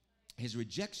 His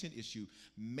rejection issue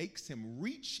makes him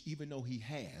reach even though he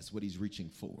has what he's reaching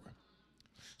for.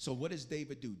 So what does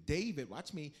David do? David,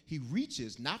 watch me, he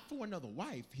reaches not for another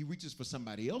wife, he reaches for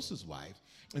somebody else's wife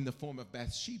in the form of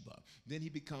Bathsheba. Then he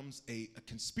becomes a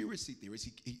conspiracy theorist.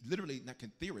 He literally, not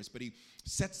theorist, but he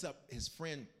sets up his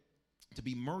friend to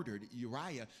be murdered,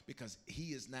 Uriah, because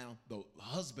he is now the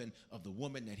husband of the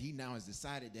woman that he now has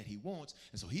decided that he wants.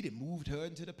 And so he moved her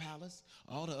into the palace.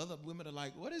 All the other women are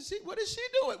like, what is she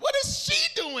doing? What is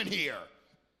she doing here?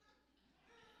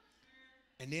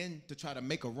 And then to try to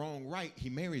make a wrong right, he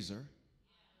marries her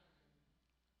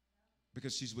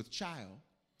because she's with child.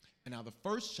 And now the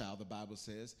first child, the Bible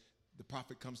says, the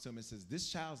prophet comes to him and says,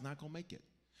 this child's not going to make it.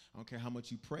 I don't care how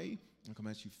much you pray. I don't care how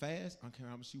much you fast. I don't care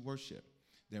how much you worship.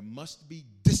 There must be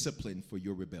discipline for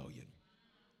your rebellion.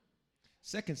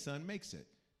 Second son makes it.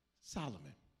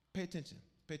 Solomon. Pay attention.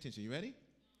 Pay attention. You ready?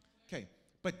 Okay.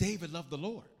 But David loved the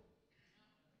Lord.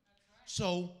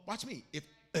 So watch me.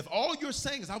 If all you're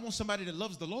saying is I want somebody that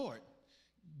loves the Lord,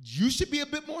 you should be a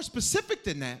bit more specific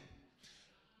than that.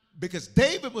 Because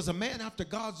David was a man after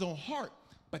God's own heart,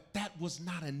 but that was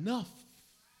not enough.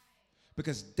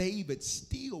 Because David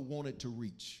still wanted to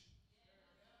reach,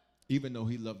 even though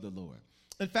he loved the Lord.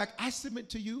 In fact, I submit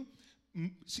to you,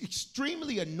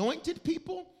 extremely anointed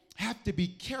people have to be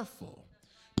careful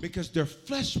because their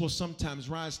flesh will sometimes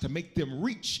rise to make them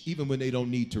reach even when they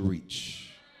don't need to reach.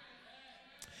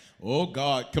 Oh,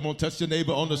 God, come on, touch your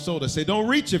neighbor on the shoulder. Say, don't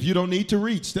reach if you don't need to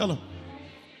reach. Tell them.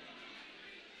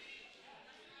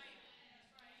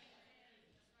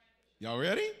 Y'all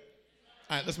ready?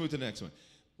 All right, let's move to the next one.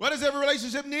 What does every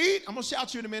relationship need? I'm going to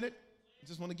shout you in a minute. I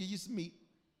just want to give you some meat.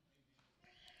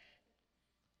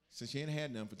 Since you ain't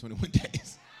had none for 21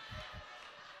 days.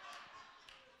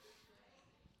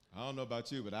 I don't know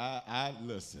about you, but I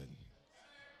listen.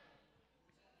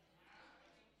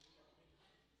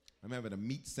 I'm having a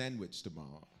meat sandwich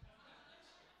tomorrow.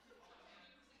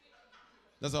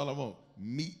 That's all I want.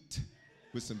 Meat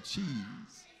with some cheese,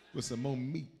 with some more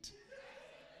meat,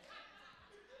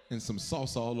 and some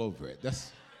sauce all over it.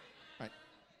 That's right.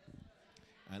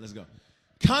 All right, let's go.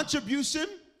 Contribution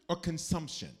or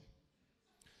consumption?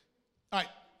 All right,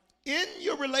 in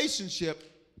your relationship,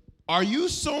 are you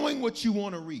sowing what you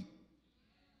want to reap?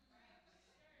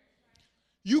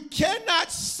 You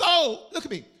cannot sow, look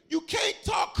at me, you can't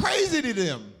talk crazy to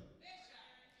them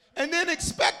and then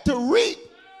expect to reap.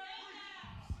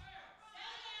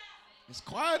 It's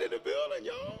quiet in the building,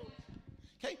 y'all.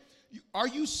 Okay, are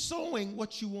you sowing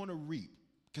what you want to reap?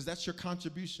 Because that's your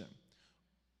contribution.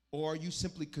 Or are you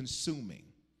simply consuming?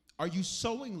 Are you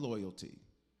sowing loyalty?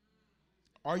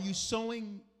 Are you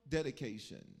sowing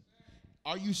dedication?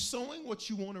 Are you sowing what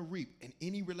you want to reap in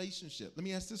any relationship? Let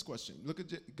me ask this question. Look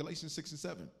at Galatians 6 and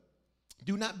 7.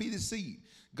 Do not be deceived.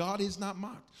 God is not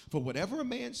mocked. For whatever a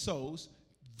man sows,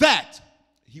 that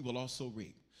he will also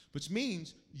reap. Which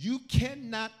means you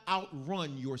cannot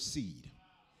outrun your seed.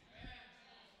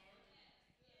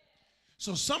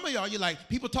 So some of y'all, you're like,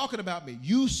 people talking about me.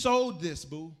 You sowed this,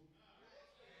 boo.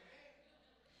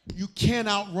 You can't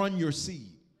outrun your seed.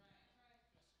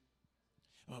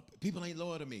 People ain't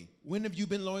loyal to me. When have you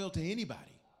been loyal to anybody?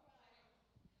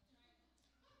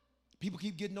 People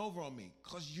keep getting over on me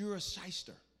because you're a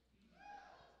shyster.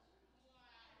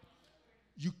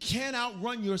 You can't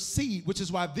outrun your seed, which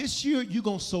is why this year you're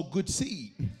going to sow good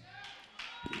seed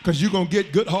because you're going to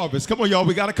get good harvest. Come on, y'all.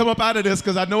 We got to come up out of this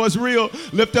because I know it's real.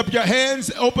 Lift up your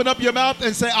hands, open up your mouth,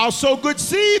 and say, I'll sow good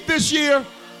seed this year.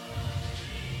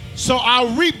 So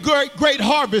I'll reap great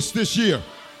harvest this year.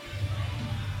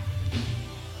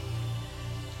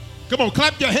 Come on,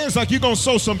 clap your hands like you're going to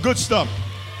sow some good stuff.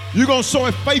 You're going to sow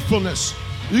in faithfulness.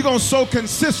 You're going to sow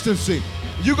consistency.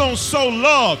 You're going to sow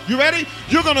love. You ready?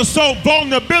 You're going to sow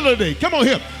vulnerability. Come on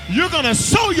here. You're going to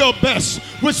sow your best,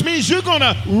 which means you're going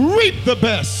to reap the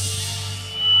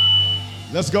best.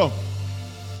 Let's go.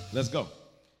 Let's go.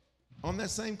 On that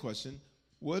same question,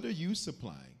 what are you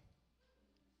supplying?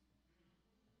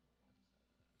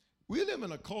 We live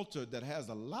in a culture that has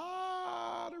a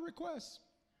lot of requests.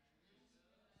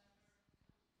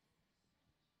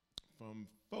 From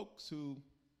folks who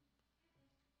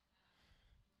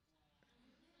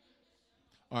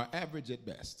are average at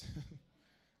best.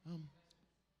 Some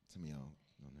of y'all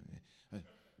don't know.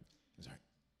 Sorry.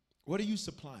 What are you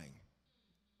supplying?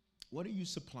 What are you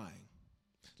supplying?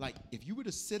 Like, if you were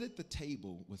to sit at the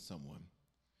table with someone,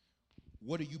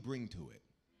 what do you bring to it?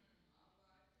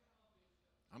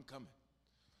 I'm coming.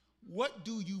 What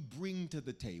do you bring to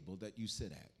the table that you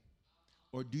sit at?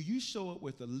 Or do you show up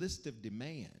with a list of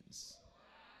demands,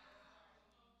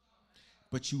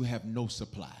 but you have no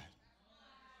supply?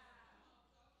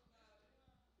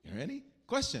 You ready?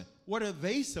 Question, what are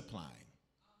they supplying?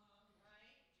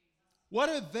 What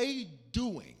are they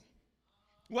doing?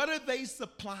 What are they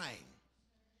supplying?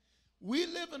 We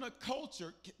live in a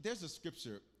culture. There's a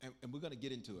scripture, and we're going to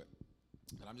get into it.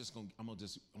 But I'm going to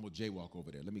jaywalk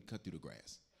over there. Let me cut through the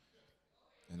grass.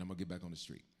 And I'm going to get back on the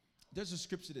street. There's a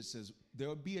scripture that says there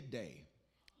will be a day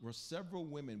where several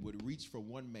women would reach for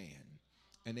one man,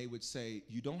 and they would say,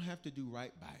 you don't have to do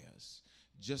right by us.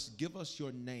 Just give us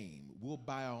your name. We'll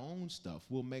buy our own stuff.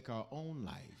 We'll make our own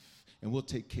life, and we'll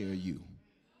take care of you.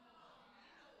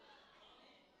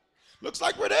 Looks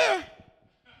like we're there.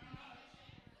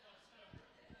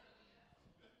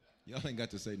 Y'all ain't got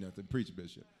to say nothing. Preach,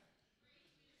 Bishop.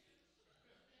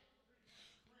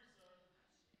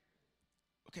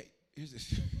 Okay, here's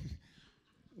this.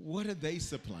 What are they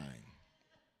supplying?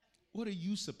 What are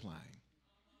you supplying?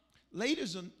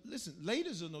 Ladies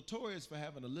are notorious for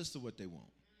having a list of what they want.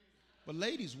 But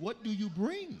ladies, what do you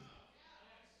bring?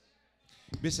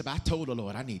 Bishop, I told the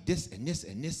Lord I need this and this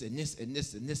and this and this and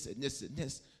this and this and this and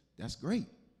this. That's great.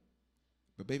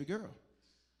 But baby girl,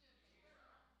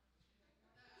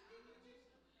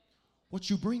 what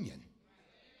you bringing?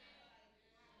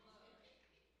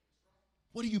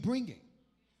 What are you bringing?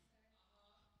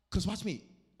 Because watch me.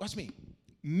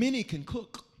 Many can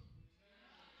cook.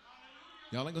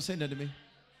 Y'all ain't gonna say nothing to me.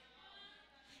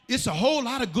 It's a whole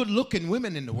lot of good-looking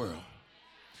women in the world.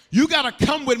 You gotta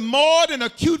come with more than a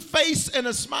cute face and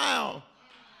a smile.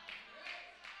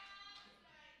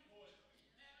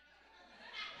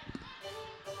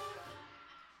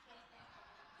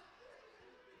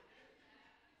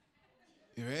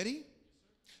 You ready?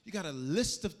 You got a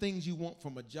list of things you want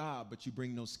from a job, but you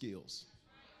bring no skills.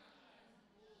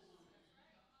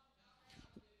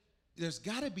 There's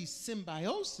got to be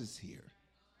symbiosis here.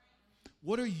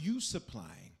 What are you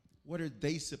supplying? What are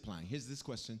they supplying? Here's this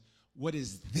question. What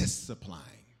is this supplying?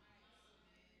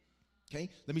 Okay,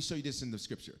 let me show you this in the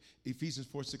scripture. Ephesians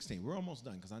 4:16. We're almost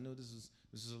done because I know this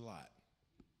is a lot.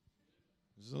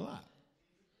 This is a lot.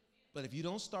 But if you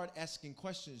don't start asking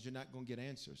questions, you're not going to get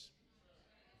answers.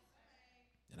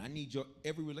 And I need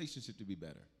every relationship to be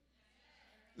better.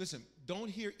 Listen, don't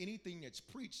hear anything that's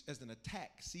preached as an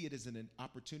attack. See it as an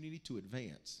opportunity to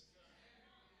advance.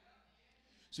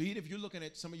 So even if you're looking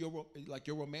at some of your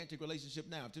romantic relationship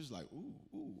now, if it's like,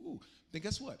 ooh, then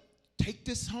guess what? Take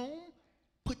this home,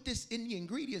 put this in the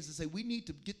ingredients and say, we need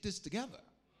to get this together.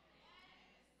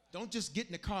 Don't just get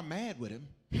in the car mad with him.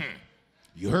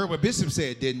 You heard what Bishop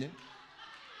said, didn't it?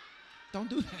 Don't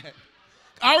do that.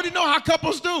 I already know how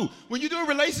couples do. When you do a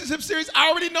relationship series, I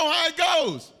already know how it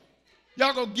goes.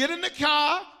 Y'all gonna get in the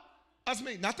car. That's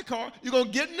me, not the car. You're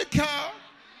gonna get in the car.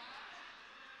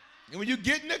 And when you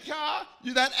get in the car,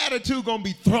 that attitude gonna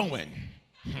be throwing.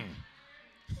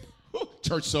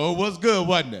 Church soul was good,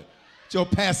 wasn't it? It's your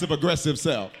passive-aggressive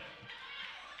self.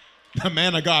 The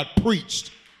man of God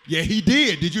preached. Yeah, he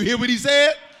did. Did you hear what he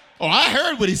said? Oh, I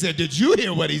heard what he said. Did you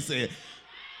hear what he said?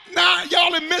 Nah,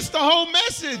 y'all have missed the whole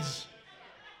message.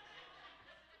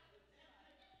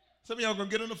 Some of y'all gonna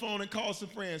get on the phone and call some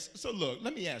friends. So look,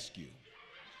 let me ask you.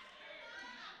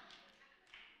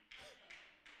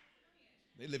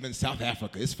 They live in South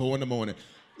Africa. It's 4 a.m.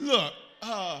 Look,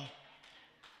 okay.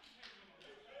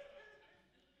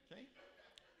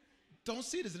 Don't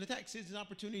see it as an attack. See it as an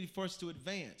opportunity for us to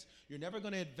advance. You're never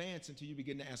going to advance until you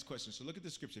begin to ask questions. So look at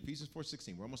this scripture, Ephesians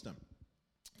 4:16. We're almost done.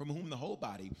 From whom the whole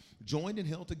body, joined and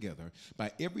held together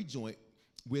by every joint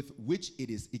with which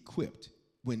it is equipped,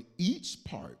 when each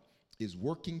part is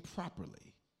working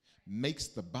properly, makes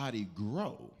the body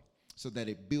grow so that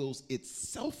it builds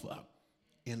itself up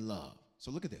in love. So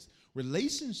look at this.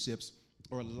 Relationships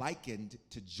are likened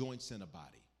to joints in a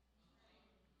body.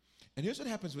 And here's what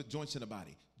happens with joints in a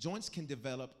body. Joints can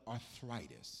develop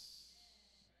arthritis.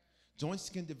 Joints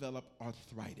can develop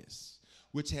arthritis,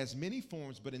 which has many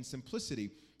forms, but in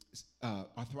simplicity,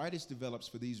 arthritis develops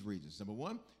for these reasons. Number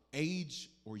one,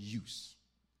 age or use.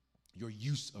 Your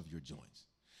use of your joints.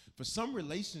 For some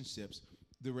relationships,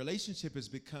 the relationship has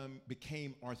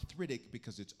became arthritic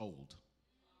because it's old.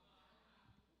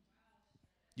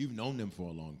 You've known them for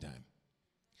a long time.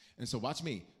 And so watch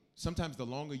me. Sometimes the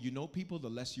longer you know people, the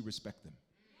less you respect them.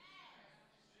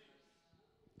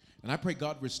 And I pray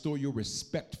God restore your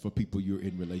respect for people you're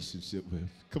in relationship with.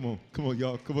 Come on,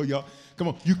 y'all. Come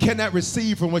on. You cannot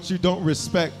receive from what you don't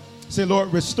respect. Say,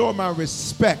 Lord, restore my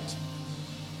respect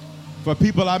for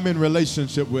people I'm in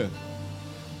relationship with.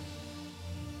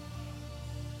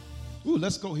 Ooh,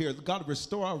 let's go here. God,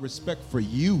 restore our respect for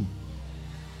you.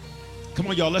 Come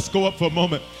on, y'all, let's go up for a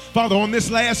moment. Father, on this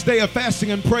last day of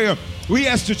fasting and prayer, we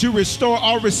ask that you restore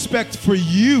our respect for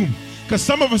you. Because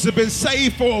some of us have been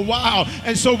saved for a while,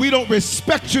 and so we don't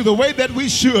respect you the way that we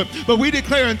should. But we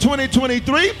declare in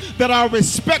 2023 that our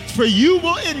respect for you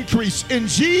will increase in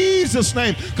Jesus'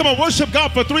 name. Come on, worship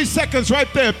God for 3 seconds right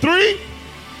there. 3.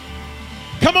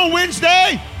 Come on,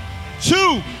 Wednesday.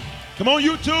 2. Come on,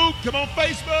 YouTube. Come on,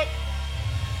 Facebook.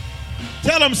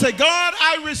 Tell them, say, God,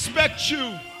 I respect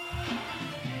you.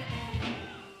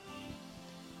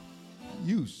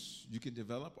 You can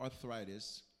develop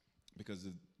arthritis because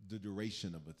of the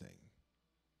duration of a thing.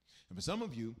 And for some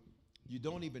of you, you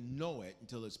don't even know it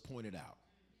until it's pointed out.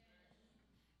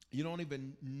 You don't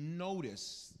even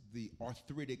notice the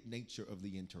arthritic nature of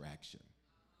the interaction.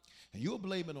 And you'll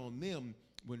blame it on them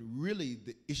when really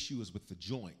the issue is with the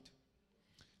joint.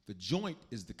 The joint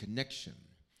is the connection.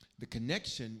 The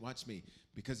connection, watch me,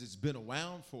 because it's been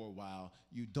around for a while,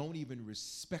 you don't even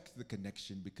respect the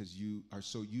connection because you are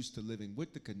so used to living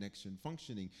with the connection,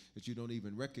 functioning, that you don't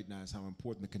even recognize how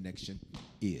important the connection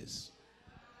is.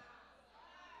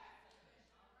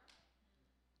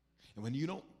 And when you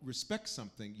don't respect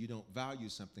something, you don't value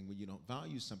something. When you don't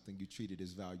value something, you treat it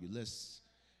as valueless.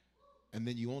 And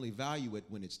then you only value it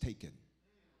when it's taken.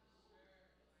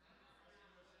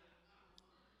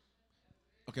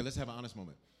 Okay, let's have an honest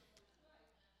moment.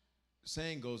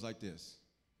 Saying goes like this.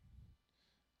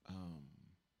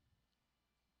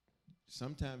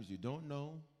 Sometimes you don't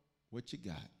know what you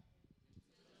got.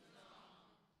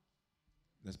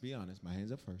 Let's be honest. My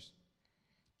hands up first.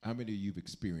 How many of you have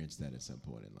experienced that at some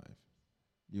point in life?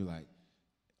 You're like,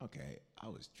 okay, I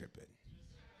was tripping.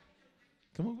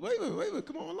 Come on, wait,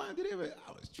 come on online. Did ever?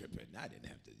 I was tripping. I didn't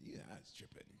have to. Yeah, I was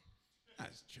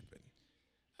tripping.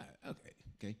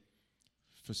 Okay.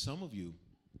 For some of you,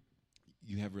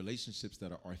 you have relationships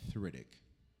that are arthritic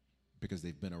because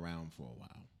they've been around for a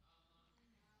while.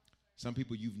 Some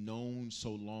people you've known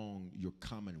so long you're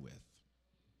common with.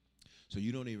 So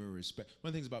you don't even respect. One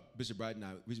of the things about Bishop Bright and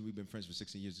I, the reason we've been friends for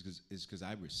 16 years is because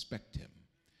I respect him.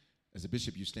 As a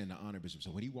bishop, you stand to honor bishop.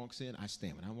 So when he walks in, I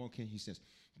stand. When I walk in, he says,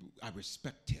 I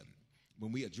respect him.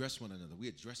 When we address one another, we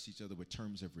address each other with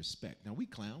terms of respect. Now, we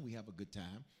clown, we have a good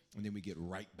time, and then we get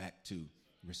right back to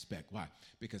respect. Why?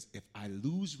 Because if I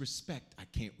lose respect, I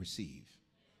can't receive.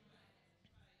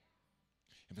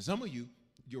 And for some of you,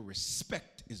 your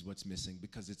respect is what's missing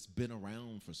because it's been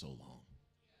around for so long.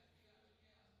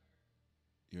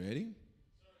 You ready?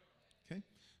 Okay.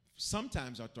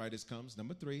 Sometimes arthritis comes.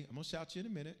 Number 3, I'm going to shout you in a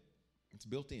minute. It's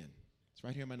built in. It's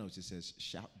right here in my notes. It says,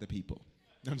 shout the people.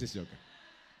 No, I'm just joking.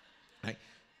 All right.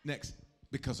 Next,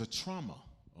 because of trauma.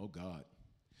 Oh, God.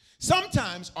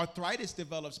 Sometimes arthritis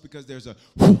develops because there's a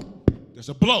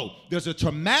blow. There's a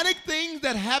traumatic thing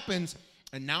that happens,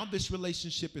 and now this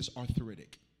relationship is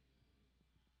arthritic.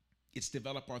 It's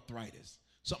developed arthritis.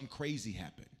 Something crazy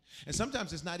happened. And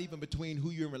sometimes it's not even between who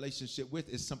you're in relationship with,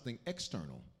 it's something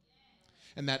external.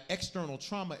 And that external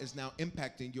trauma is now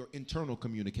impacting your internal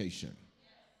communication.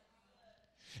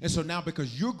 And so now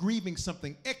because you're grieving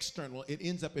something external, it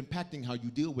ends up impacting how you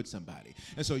deal with somebody.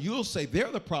 And so you'll say they're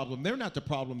the problem. They're not the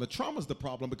problem. The trauma's the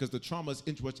problem because the trauma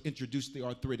is what's introduced the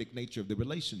arthritic nature of the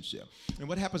relationship. And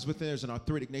what happens when there's an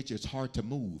arthritic nature, it's hard to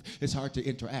move. It's hard to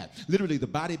interact. Literally, the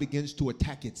body begins to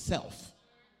attack itself.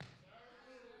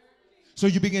 So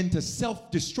you begin to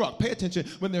self-destruct. Pay attention.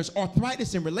 When there's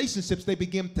arthritis in relationships, they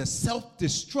begin to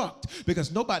self-destruct because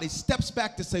nobody steps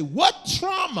back to say, what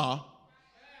trauma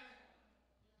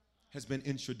has been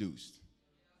introduced?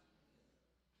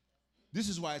 This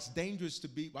is why it's dangerous to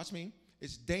be, watch me,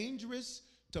 it's dangerous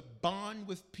to bond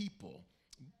with people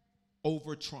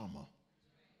over trauma.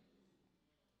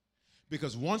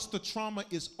 Because once the trauma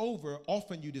is over,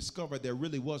 often you discover there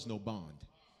really was no bond.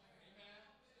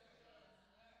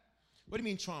 What do you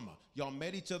mean trauma? Y'all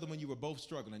met each other when you were both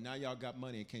struggling. Now y'all got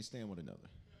money and can't stand one another.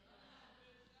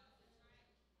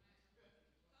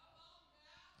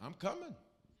 I'm coming.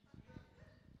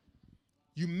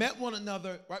 You met one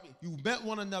another, right? You met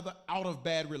one another out of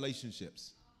bad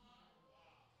relationships.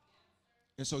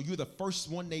 And so you're the first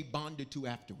one they bonded to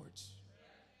afterwards.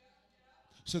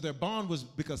 So their bond was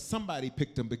because somebody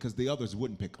picked them because the others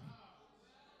wouldn't pick them.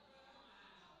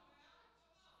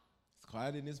 It's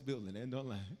quiet in this building, and don't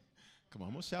lie. Come on,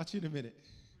 I'm going to shout you in a minute.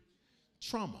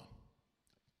 Trauma.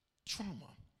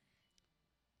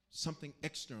 Something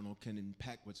external can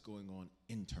impact what's going on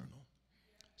internal.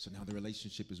 So now the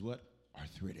relationship is what?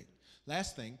 Arthritic.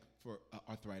 Last thing for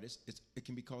arthritis, it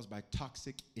can be caused by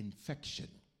toxic infection.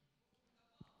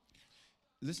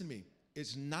 Listen to me.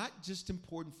 It's not just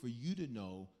important for you to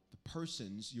know the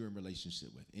persons you're in relationship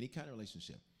with, any kind of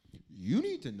relationship. You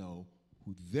need to know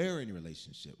who they're in a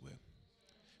relationship with.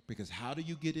 Because how do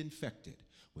you get infected?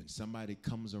 When somebody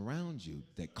comes around you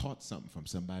that caught something from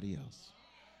somebody else.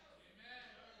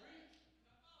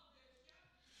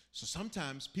 So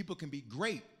sometimes people can be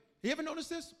great. You ever notice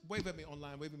this? Wave at me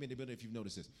online, wave at me in the building if you've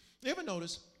noticed this. You ever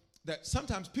notice that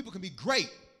sometimes people can be great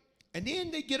and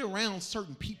then they get around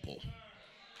certain people?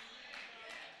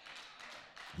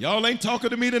 Y'all ain't talking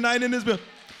to me tonight in this building.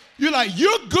 You're like,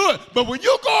 you're good, but when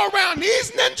you go around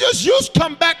these ninjas, you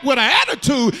come back with an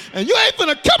attitude, and you ain't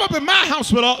gonna come up in my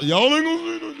house with all, y'all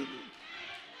ain't gonna.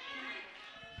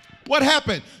 What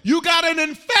happened? You got an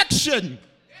infection.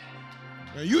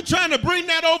 And you trying to bring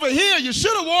that over here, you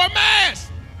should have wore a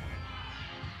mask.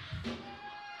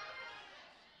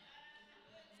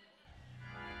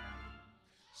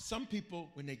 Some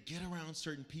people, when they get around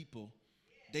certain people,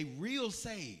 they real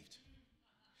saved.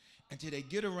 Until they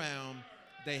get around,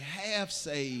 they have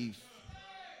saved.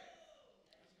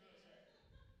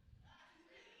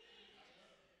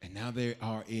 And now they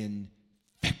are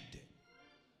infected.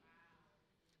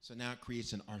 So now it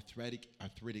creates an arthritic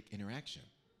interaction.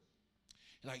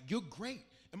 Like, you're great.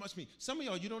 It must be, some of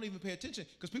y'all, you don't even pay attention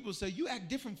because people say, you act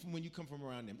different from when you come from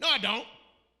around them. No, I don't.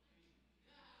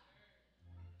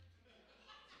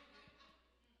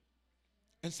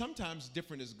 And sometimes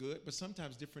different is good, but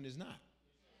sometimes different is not.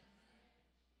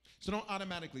 So don't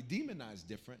automatically demonize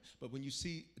different, but when you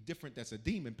see different that's a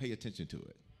demon, pay attention to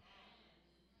it.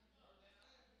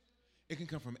 It can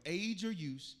come from age or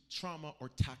use, trauma, or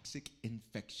toxic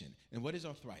infection. And what is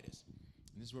arthritis?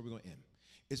 And this is where we're going to end.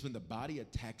 It's when the body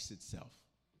attacks itself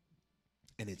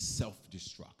and it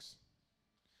self-destructs,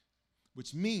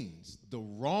 which means the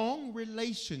wrong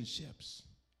relationships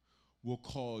will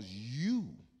cause you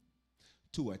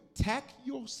to attack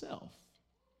yourself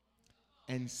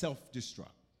and self-destruct.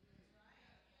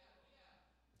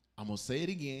 I'm going to say it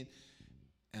again,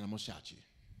 and I'm going to shout you.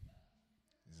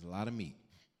 There's a lot of meat.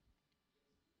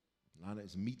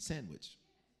 It's a meat sandwich.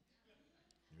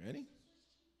 You ready?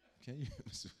 Okay,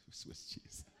 Swiss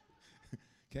cheese.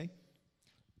 Okay?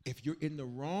 If you're in the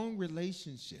wrong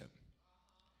relationship,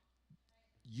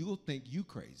 you'll think you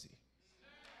crazy.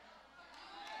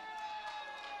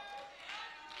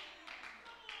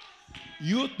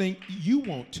 You'll think you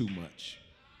want too much.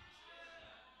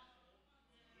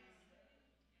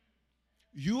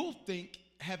 You'll think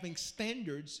having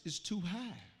standards is too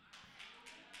high.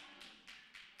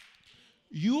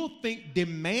 You'll think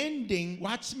demanding,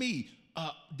 watch me,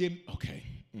 okay.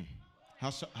 How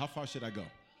far should I go?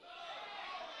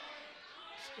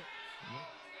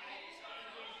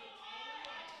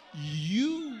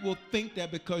 You will think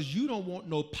that because you don't want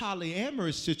no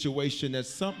polyamorous situation,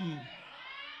 that's something.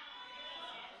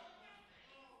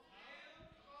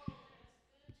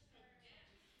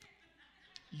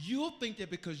 You'll think that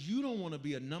because you don't want to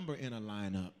be a number in a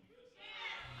lineup.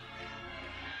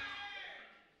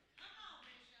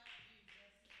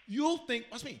 You'll think,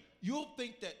 watch me, you'll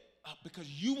think that because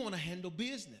you want to handle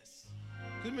business.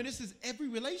 I mean, this is every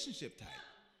relationship type.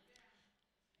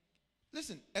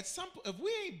 Listen, at some point, if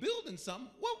we ain't building something,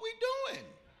 what we doing?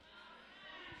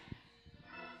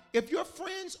 If your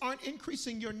friends aren't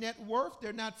increasing your net worth,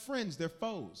 they're not friends, they're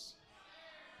foes.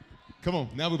 Come on,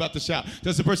 now we're about to shout.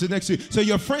 That's the person next to you. So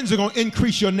your friends are going to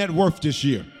increase your net worth this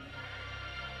year.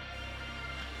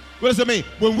 What does that mean?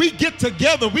 When we get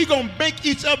together, we're going to make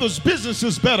each other's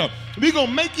businesses better. We're going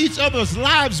to make each other's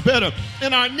lives better.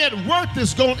 And our net worth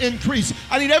is going to increase.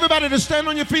 I need everybody to stand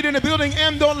on your feet in the building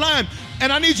and online.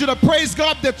 And I need you to praise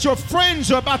God that your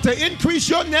friends are about to increase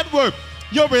your net worth.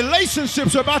 Your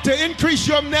relationships are about to increase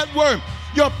your net worth.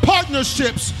 Your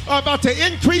partnerships are about to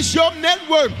increase your net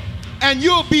worth. And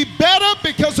you'll be better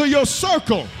because of your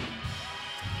circle.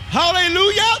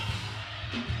 Hallelujah.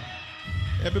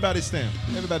 Everybody stand.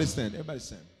 Everybody stand. Everybody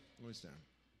stand. Everybody stand.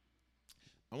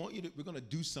 I want you to, we're going to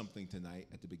do something tonight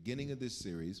at the beginning of this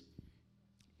series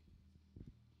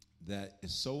that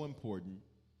is so important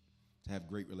to have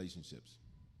great relationships.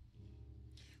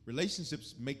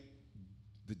 Relationships make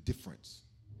the difference.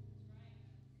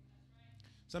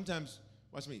 Sometimes,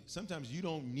 watch me, sometimes you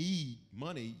don't need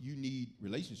money, you need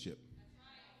relationship.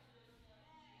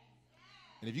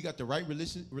 And if you got the right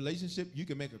relationship, you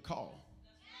can make a call.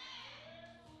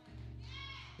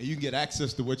 And you can get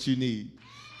access to what you need.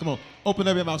 Come on, open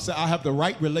up your mouth and say, I have the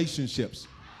right relationships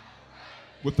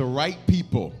with the right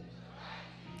people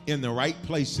in the right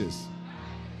places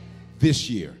this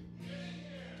year.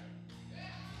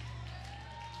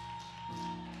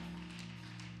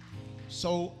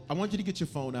 So I want you to get your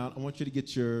phone out. I want you to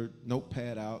get your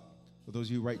notepad out. For those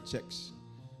of you who write checks,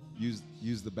 use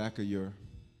the back of your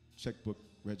checkbook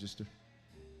register.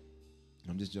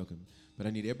 I'm just joking. But I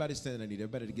need everybody to stand. I need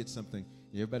everybody to get something.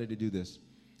 I need everybody to do this.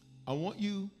 I want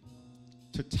you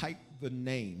to type the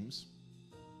names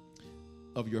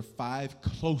of your 5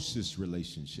 closest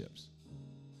relationships.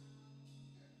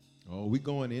 Oh, we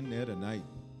going in there tonight.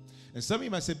 And some of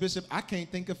you might say, Bishop, I can't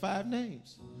think of 5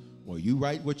 names. Well, you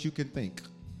write what you can think,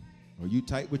 or you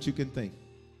type what you can think.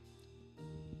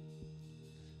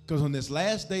 Because on this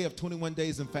last day of 21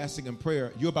 days in fasting and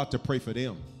prayer, you're about to pray for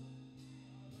them.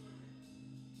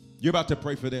 You're about to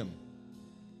pray for them.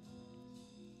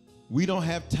 We don't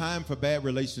have time for bad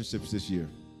relationships this year.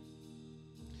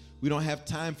 We don't have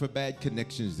time for bad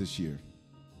connections this year.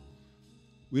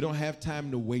 We don't have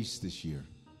time to waste this year.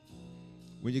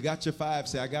 When you got your 5,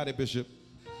 say, I got it, Bishop.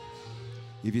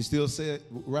 If you still say it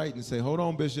right and say, hold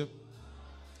on, Bishop.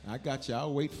 I got you.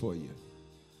 I'll wait for you.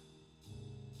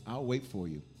 I'll wait for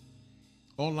you.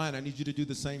 Online, I need you to do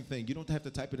the same thing. You don't have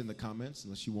to type it in the comments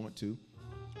unless you want to.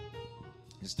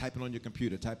 Just type it on your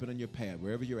computer. Type it on your pad,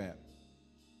 wherever you're at.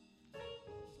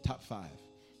 Top 5.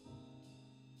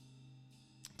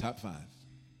 Top 5.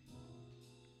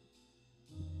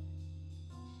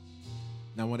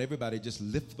 Now I want everybody to just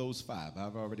lift those 5.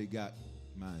 I've already got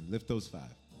mine. Lift those 5.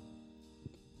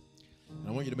 And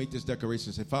I want you to make this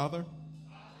declaration. Say, Father,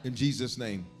 in Jesus'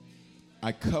 name,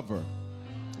 I cover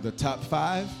the top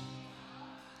 5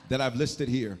 that I've listed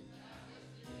here.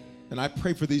 And I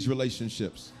pray for these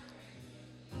relationships.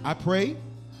 I pray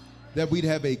that we'd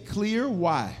have a clear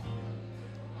why.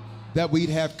 That we'd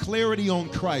have clarity on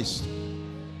Christ.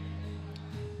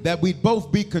 That we'd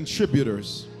both be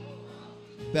contributors.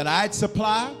 That I'd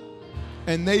supply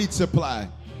and they'd supply.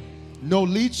 No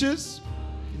leeches,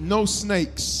 no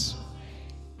snakes,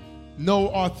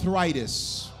 no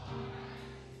arthritis.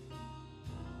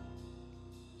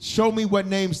 Show me what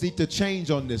names need to change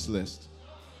on this list.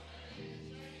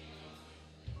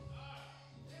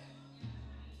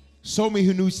 Show me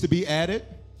who needs to be added.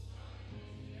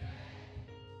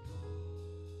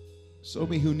 Show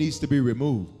me who needs to be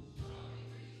removed.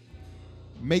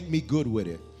 Make me good with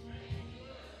it.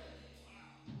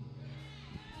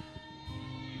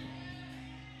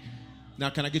 Now,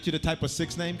 can I get you to type a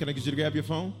 6 name? Can I get you to grab your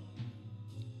phone?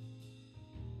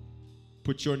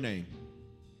 Put your name.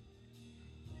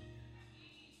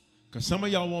 Because some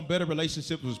of y'all want better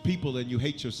relationships with people and you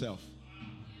hate yourself.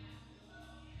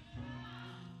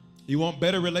 You want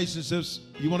better relationships.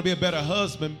 You want to be a better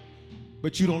husband,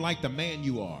 but you don't like the man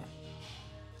you are.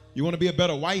 You want to be a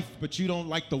better wife, but you don't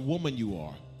like the woman you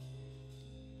are.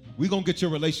 We're going to get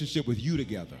your relationship with you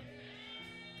together.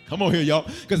 Come on here, y'all.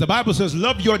 Because the Bible says,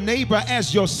 love your neighbor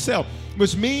as yourself,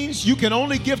 which means you can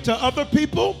only give to other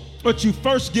people, but you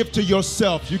first give to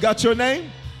yourself. You got your name?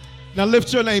 Now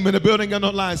lift your name in the building and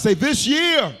online. Say, this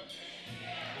year,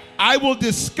 I will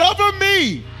discover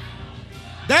me.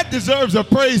 That deserves a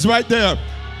praise right there.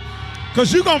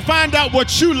 Because you're going to find out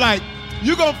what you like.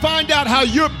 You're going to find out how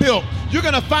you're built. You're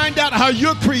going to find out how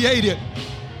you're created.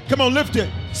 Come on, lift it.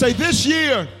 Say, this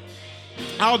year,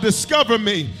 I'll discover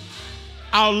me.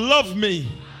 I'll love me.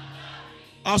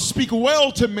 I'll speak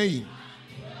well to me.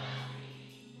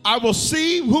 I will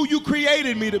see who you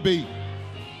created me to be.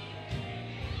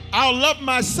 I'll love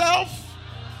myself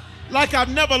like I've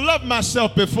never loved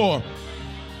myself before.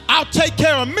 I'll take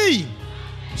care of me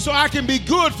so I can be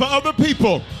good for other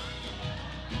people.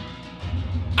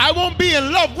 I won't be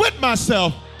in love with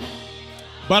myself,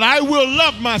 but I will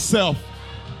love myself.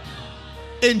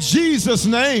 In Jesus'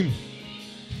 name.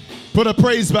 Put a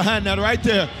praise behind that right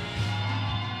there.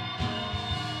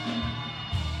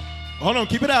 Hold on,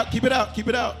 keep it out, keep it out, keep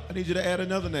it out. I need you to add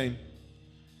another name.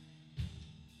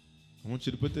 I want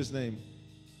you to put this name.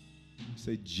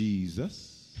 Say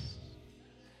Jesus.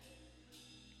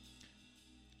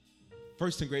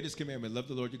 First and greatest commandment, love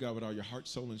the Lord your God with all your heart,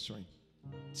 soul, and strength.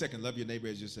 Second, love your neighbor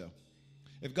as yourself.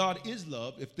 If God is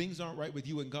love, if things aren't right with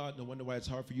you and God, no wonder why it's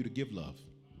hard for you to give love.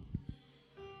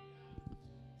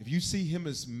 If you see him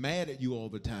as mad at you all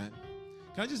the time,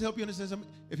 can I just help you understand something?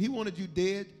 If he wanted you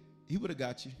dead, he would have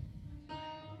got you.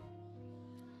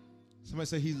 Somebody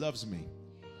say, he loves me.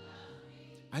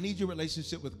 I need your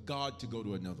relationship with God to go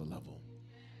to another level.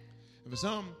 And for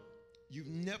some, you've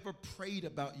never prayed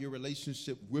about your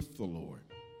relationship with the Lord.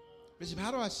 Bishop, how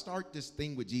do I start this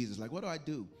thing with Jesus? Like, what do I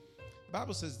do? The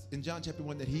Bible says in John chapter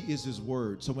 1 that he is his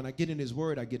word. So when I get in his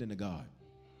word, I get into God.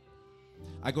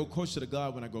 I go closer to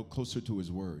God when I go closer to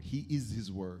his word. He is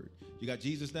his word. You got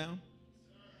Jesus down?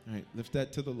 All right, lift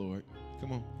that to the Lord.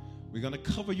 Come on. We're going to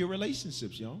cover your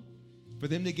relationships, y'all. For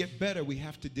them to get better, we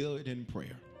have to do it in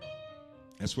prayer.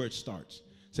 That's where it starts.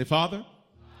 Say, Father,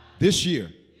 this year,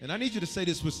 and I need you to say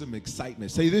this with some excitement.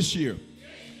 Say, this year,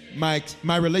 my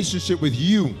relationship with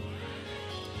you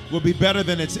will be better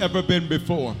than it's ever been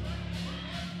before.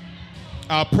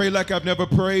 I'll pray like I've never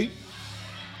prayed,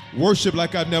 worship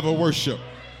like I've never worshiped,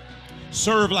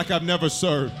 serve like I've never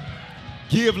served,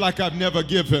 give like I've never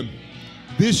given.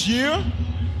 This year,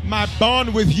 my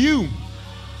bond with you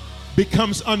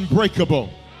becomes unbreakable.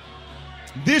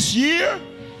 This year,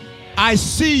 I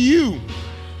see you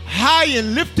high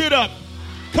and lifted up.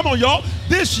 Come on, y'all.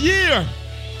 This year,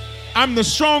 I'm the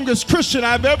strongest Christian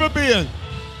I've ever been.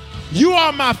 You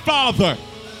are my Father.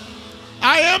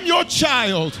 I am your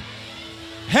child.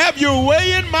 Have your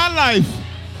way in my life.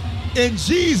 In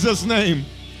Jesus' name.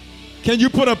 Can you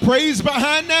put a praise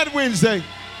behind that Wednesday?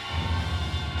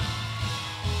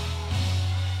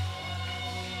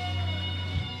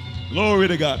 Glory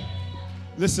to God.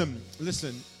 Listen.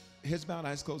 Heads bowed,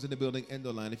 eyes closed in the building, end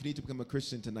the line. If you need to become a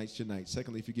Christian, tonight's your night.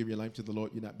 Secondly, if you give your life to the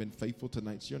Lord, you've not been faithful,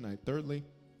 tonight's your night. Thirdly,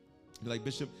 you're like,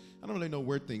 Bishop, I don't really know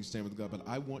where things stand with God, but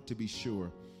I want to be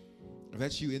sure. If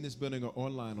that's you in this building or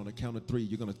online, on a count of three,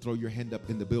 you're going to throw your hand up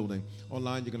in the building.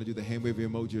 Online, you're going to do the hand wave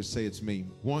emoji or say it's me.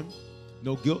 1,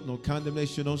 no guilt, no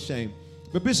condemnation, no shame.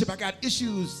 But Bishop, I got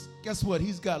issues. Guess what?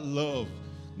 He's got love.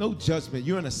 No judgment.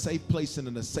 You're in a safe place and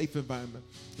in a safe environment.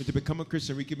 And to become a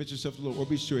Christian, recommit yourself to the Lord, or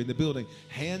be sure in the building,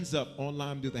 hands up.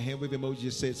 Online, do the hand wave emoji,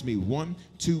 just say it's me. 1,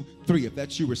 2, 3. If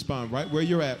that's you, respond right where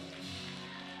you're at.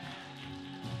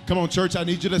 Come on, church, I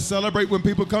need you to celebrate when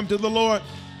people come to the Lord.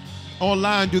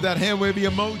 Online, do that hand wavy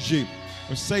emoji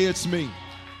or say it's me.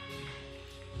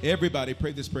 Everybody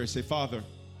pray this prayer. Say, Father,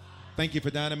 thank you for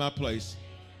dying in my place.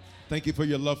 Thank you for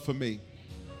your love for me.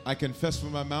 I confess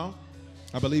with my mouth,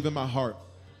 I believe in my heart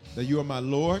that you are my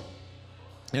Lord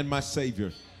and my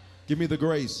Savior. Give me the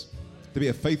grace to be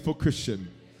a faithful Christian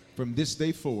from this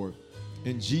day forward.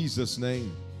 In Jesus'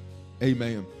 name,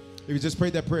 amen. If you just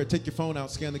prayed that prayer, take your phone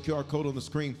out, scan the QR code on the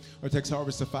screen, or text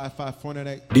Harvest to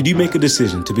 55498. Did you make a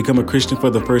decision to become a Christian for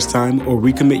the first time or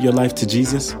recommit your life to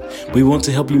Jesus? We want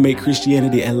to help you make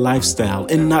Christianity a lifestyle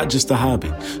and not just a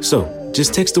hobby. So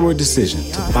just text the word decision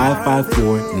to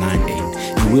 55498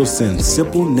 and we'll send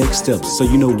simple next steps so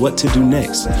you know what to do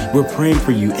next. We're praying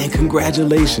for you and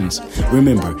congratulations.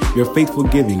 Remember, your faithful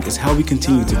giving is how we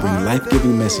continue to bring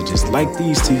life-giving messages like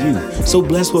these to you. So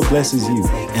bless what blesses you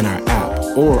in our app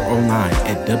or online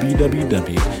at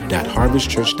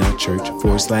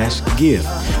www.harvestchurch.church/give.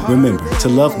 Remember to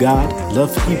love God,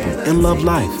 love people, and love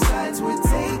life.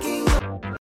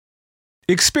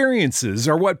 Experiences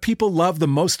are what people love the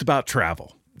most about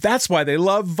travel. That's why they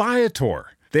love Viator.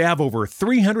 They have over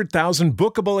 300,000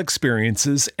 bookable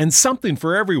experiences and something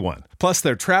for everyone. Plus,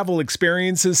 their travel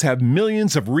experiences have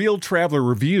millions of real traveler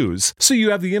reviews, so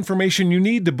you have the information you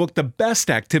need to book the best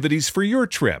activities for your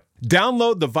trip.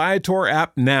 Download the Viator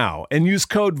app now and use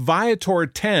code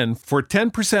Viator10 for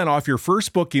 10% off your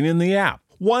first booking in the app.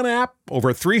 One app,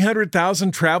 over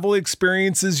 300,000 travel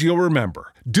experiences you'll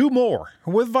remember. Do more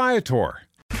with Viator.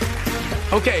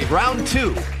 Okay, round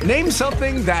 2. Name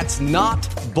something that's not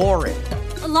boring.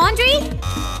 A laundry?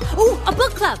 Ooh, a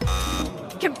book club.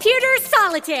 Computer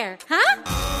solitaire, huh?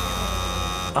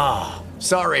 Ah,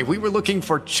 sorry, we were looking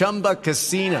for Chumba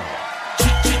Casino.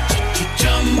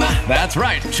 That's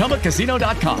right,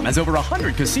 ChumbaCasino.com has over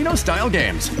 100 casino-style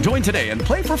games. Join today and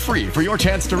play for free for your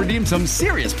chance to redeem some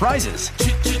serious prizes.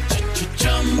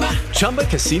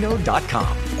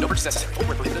 ChumbaCasino.com. No purchase necessary. Void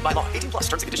where prohibited by law. 18+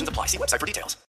 terms and conditions apply. See website for details.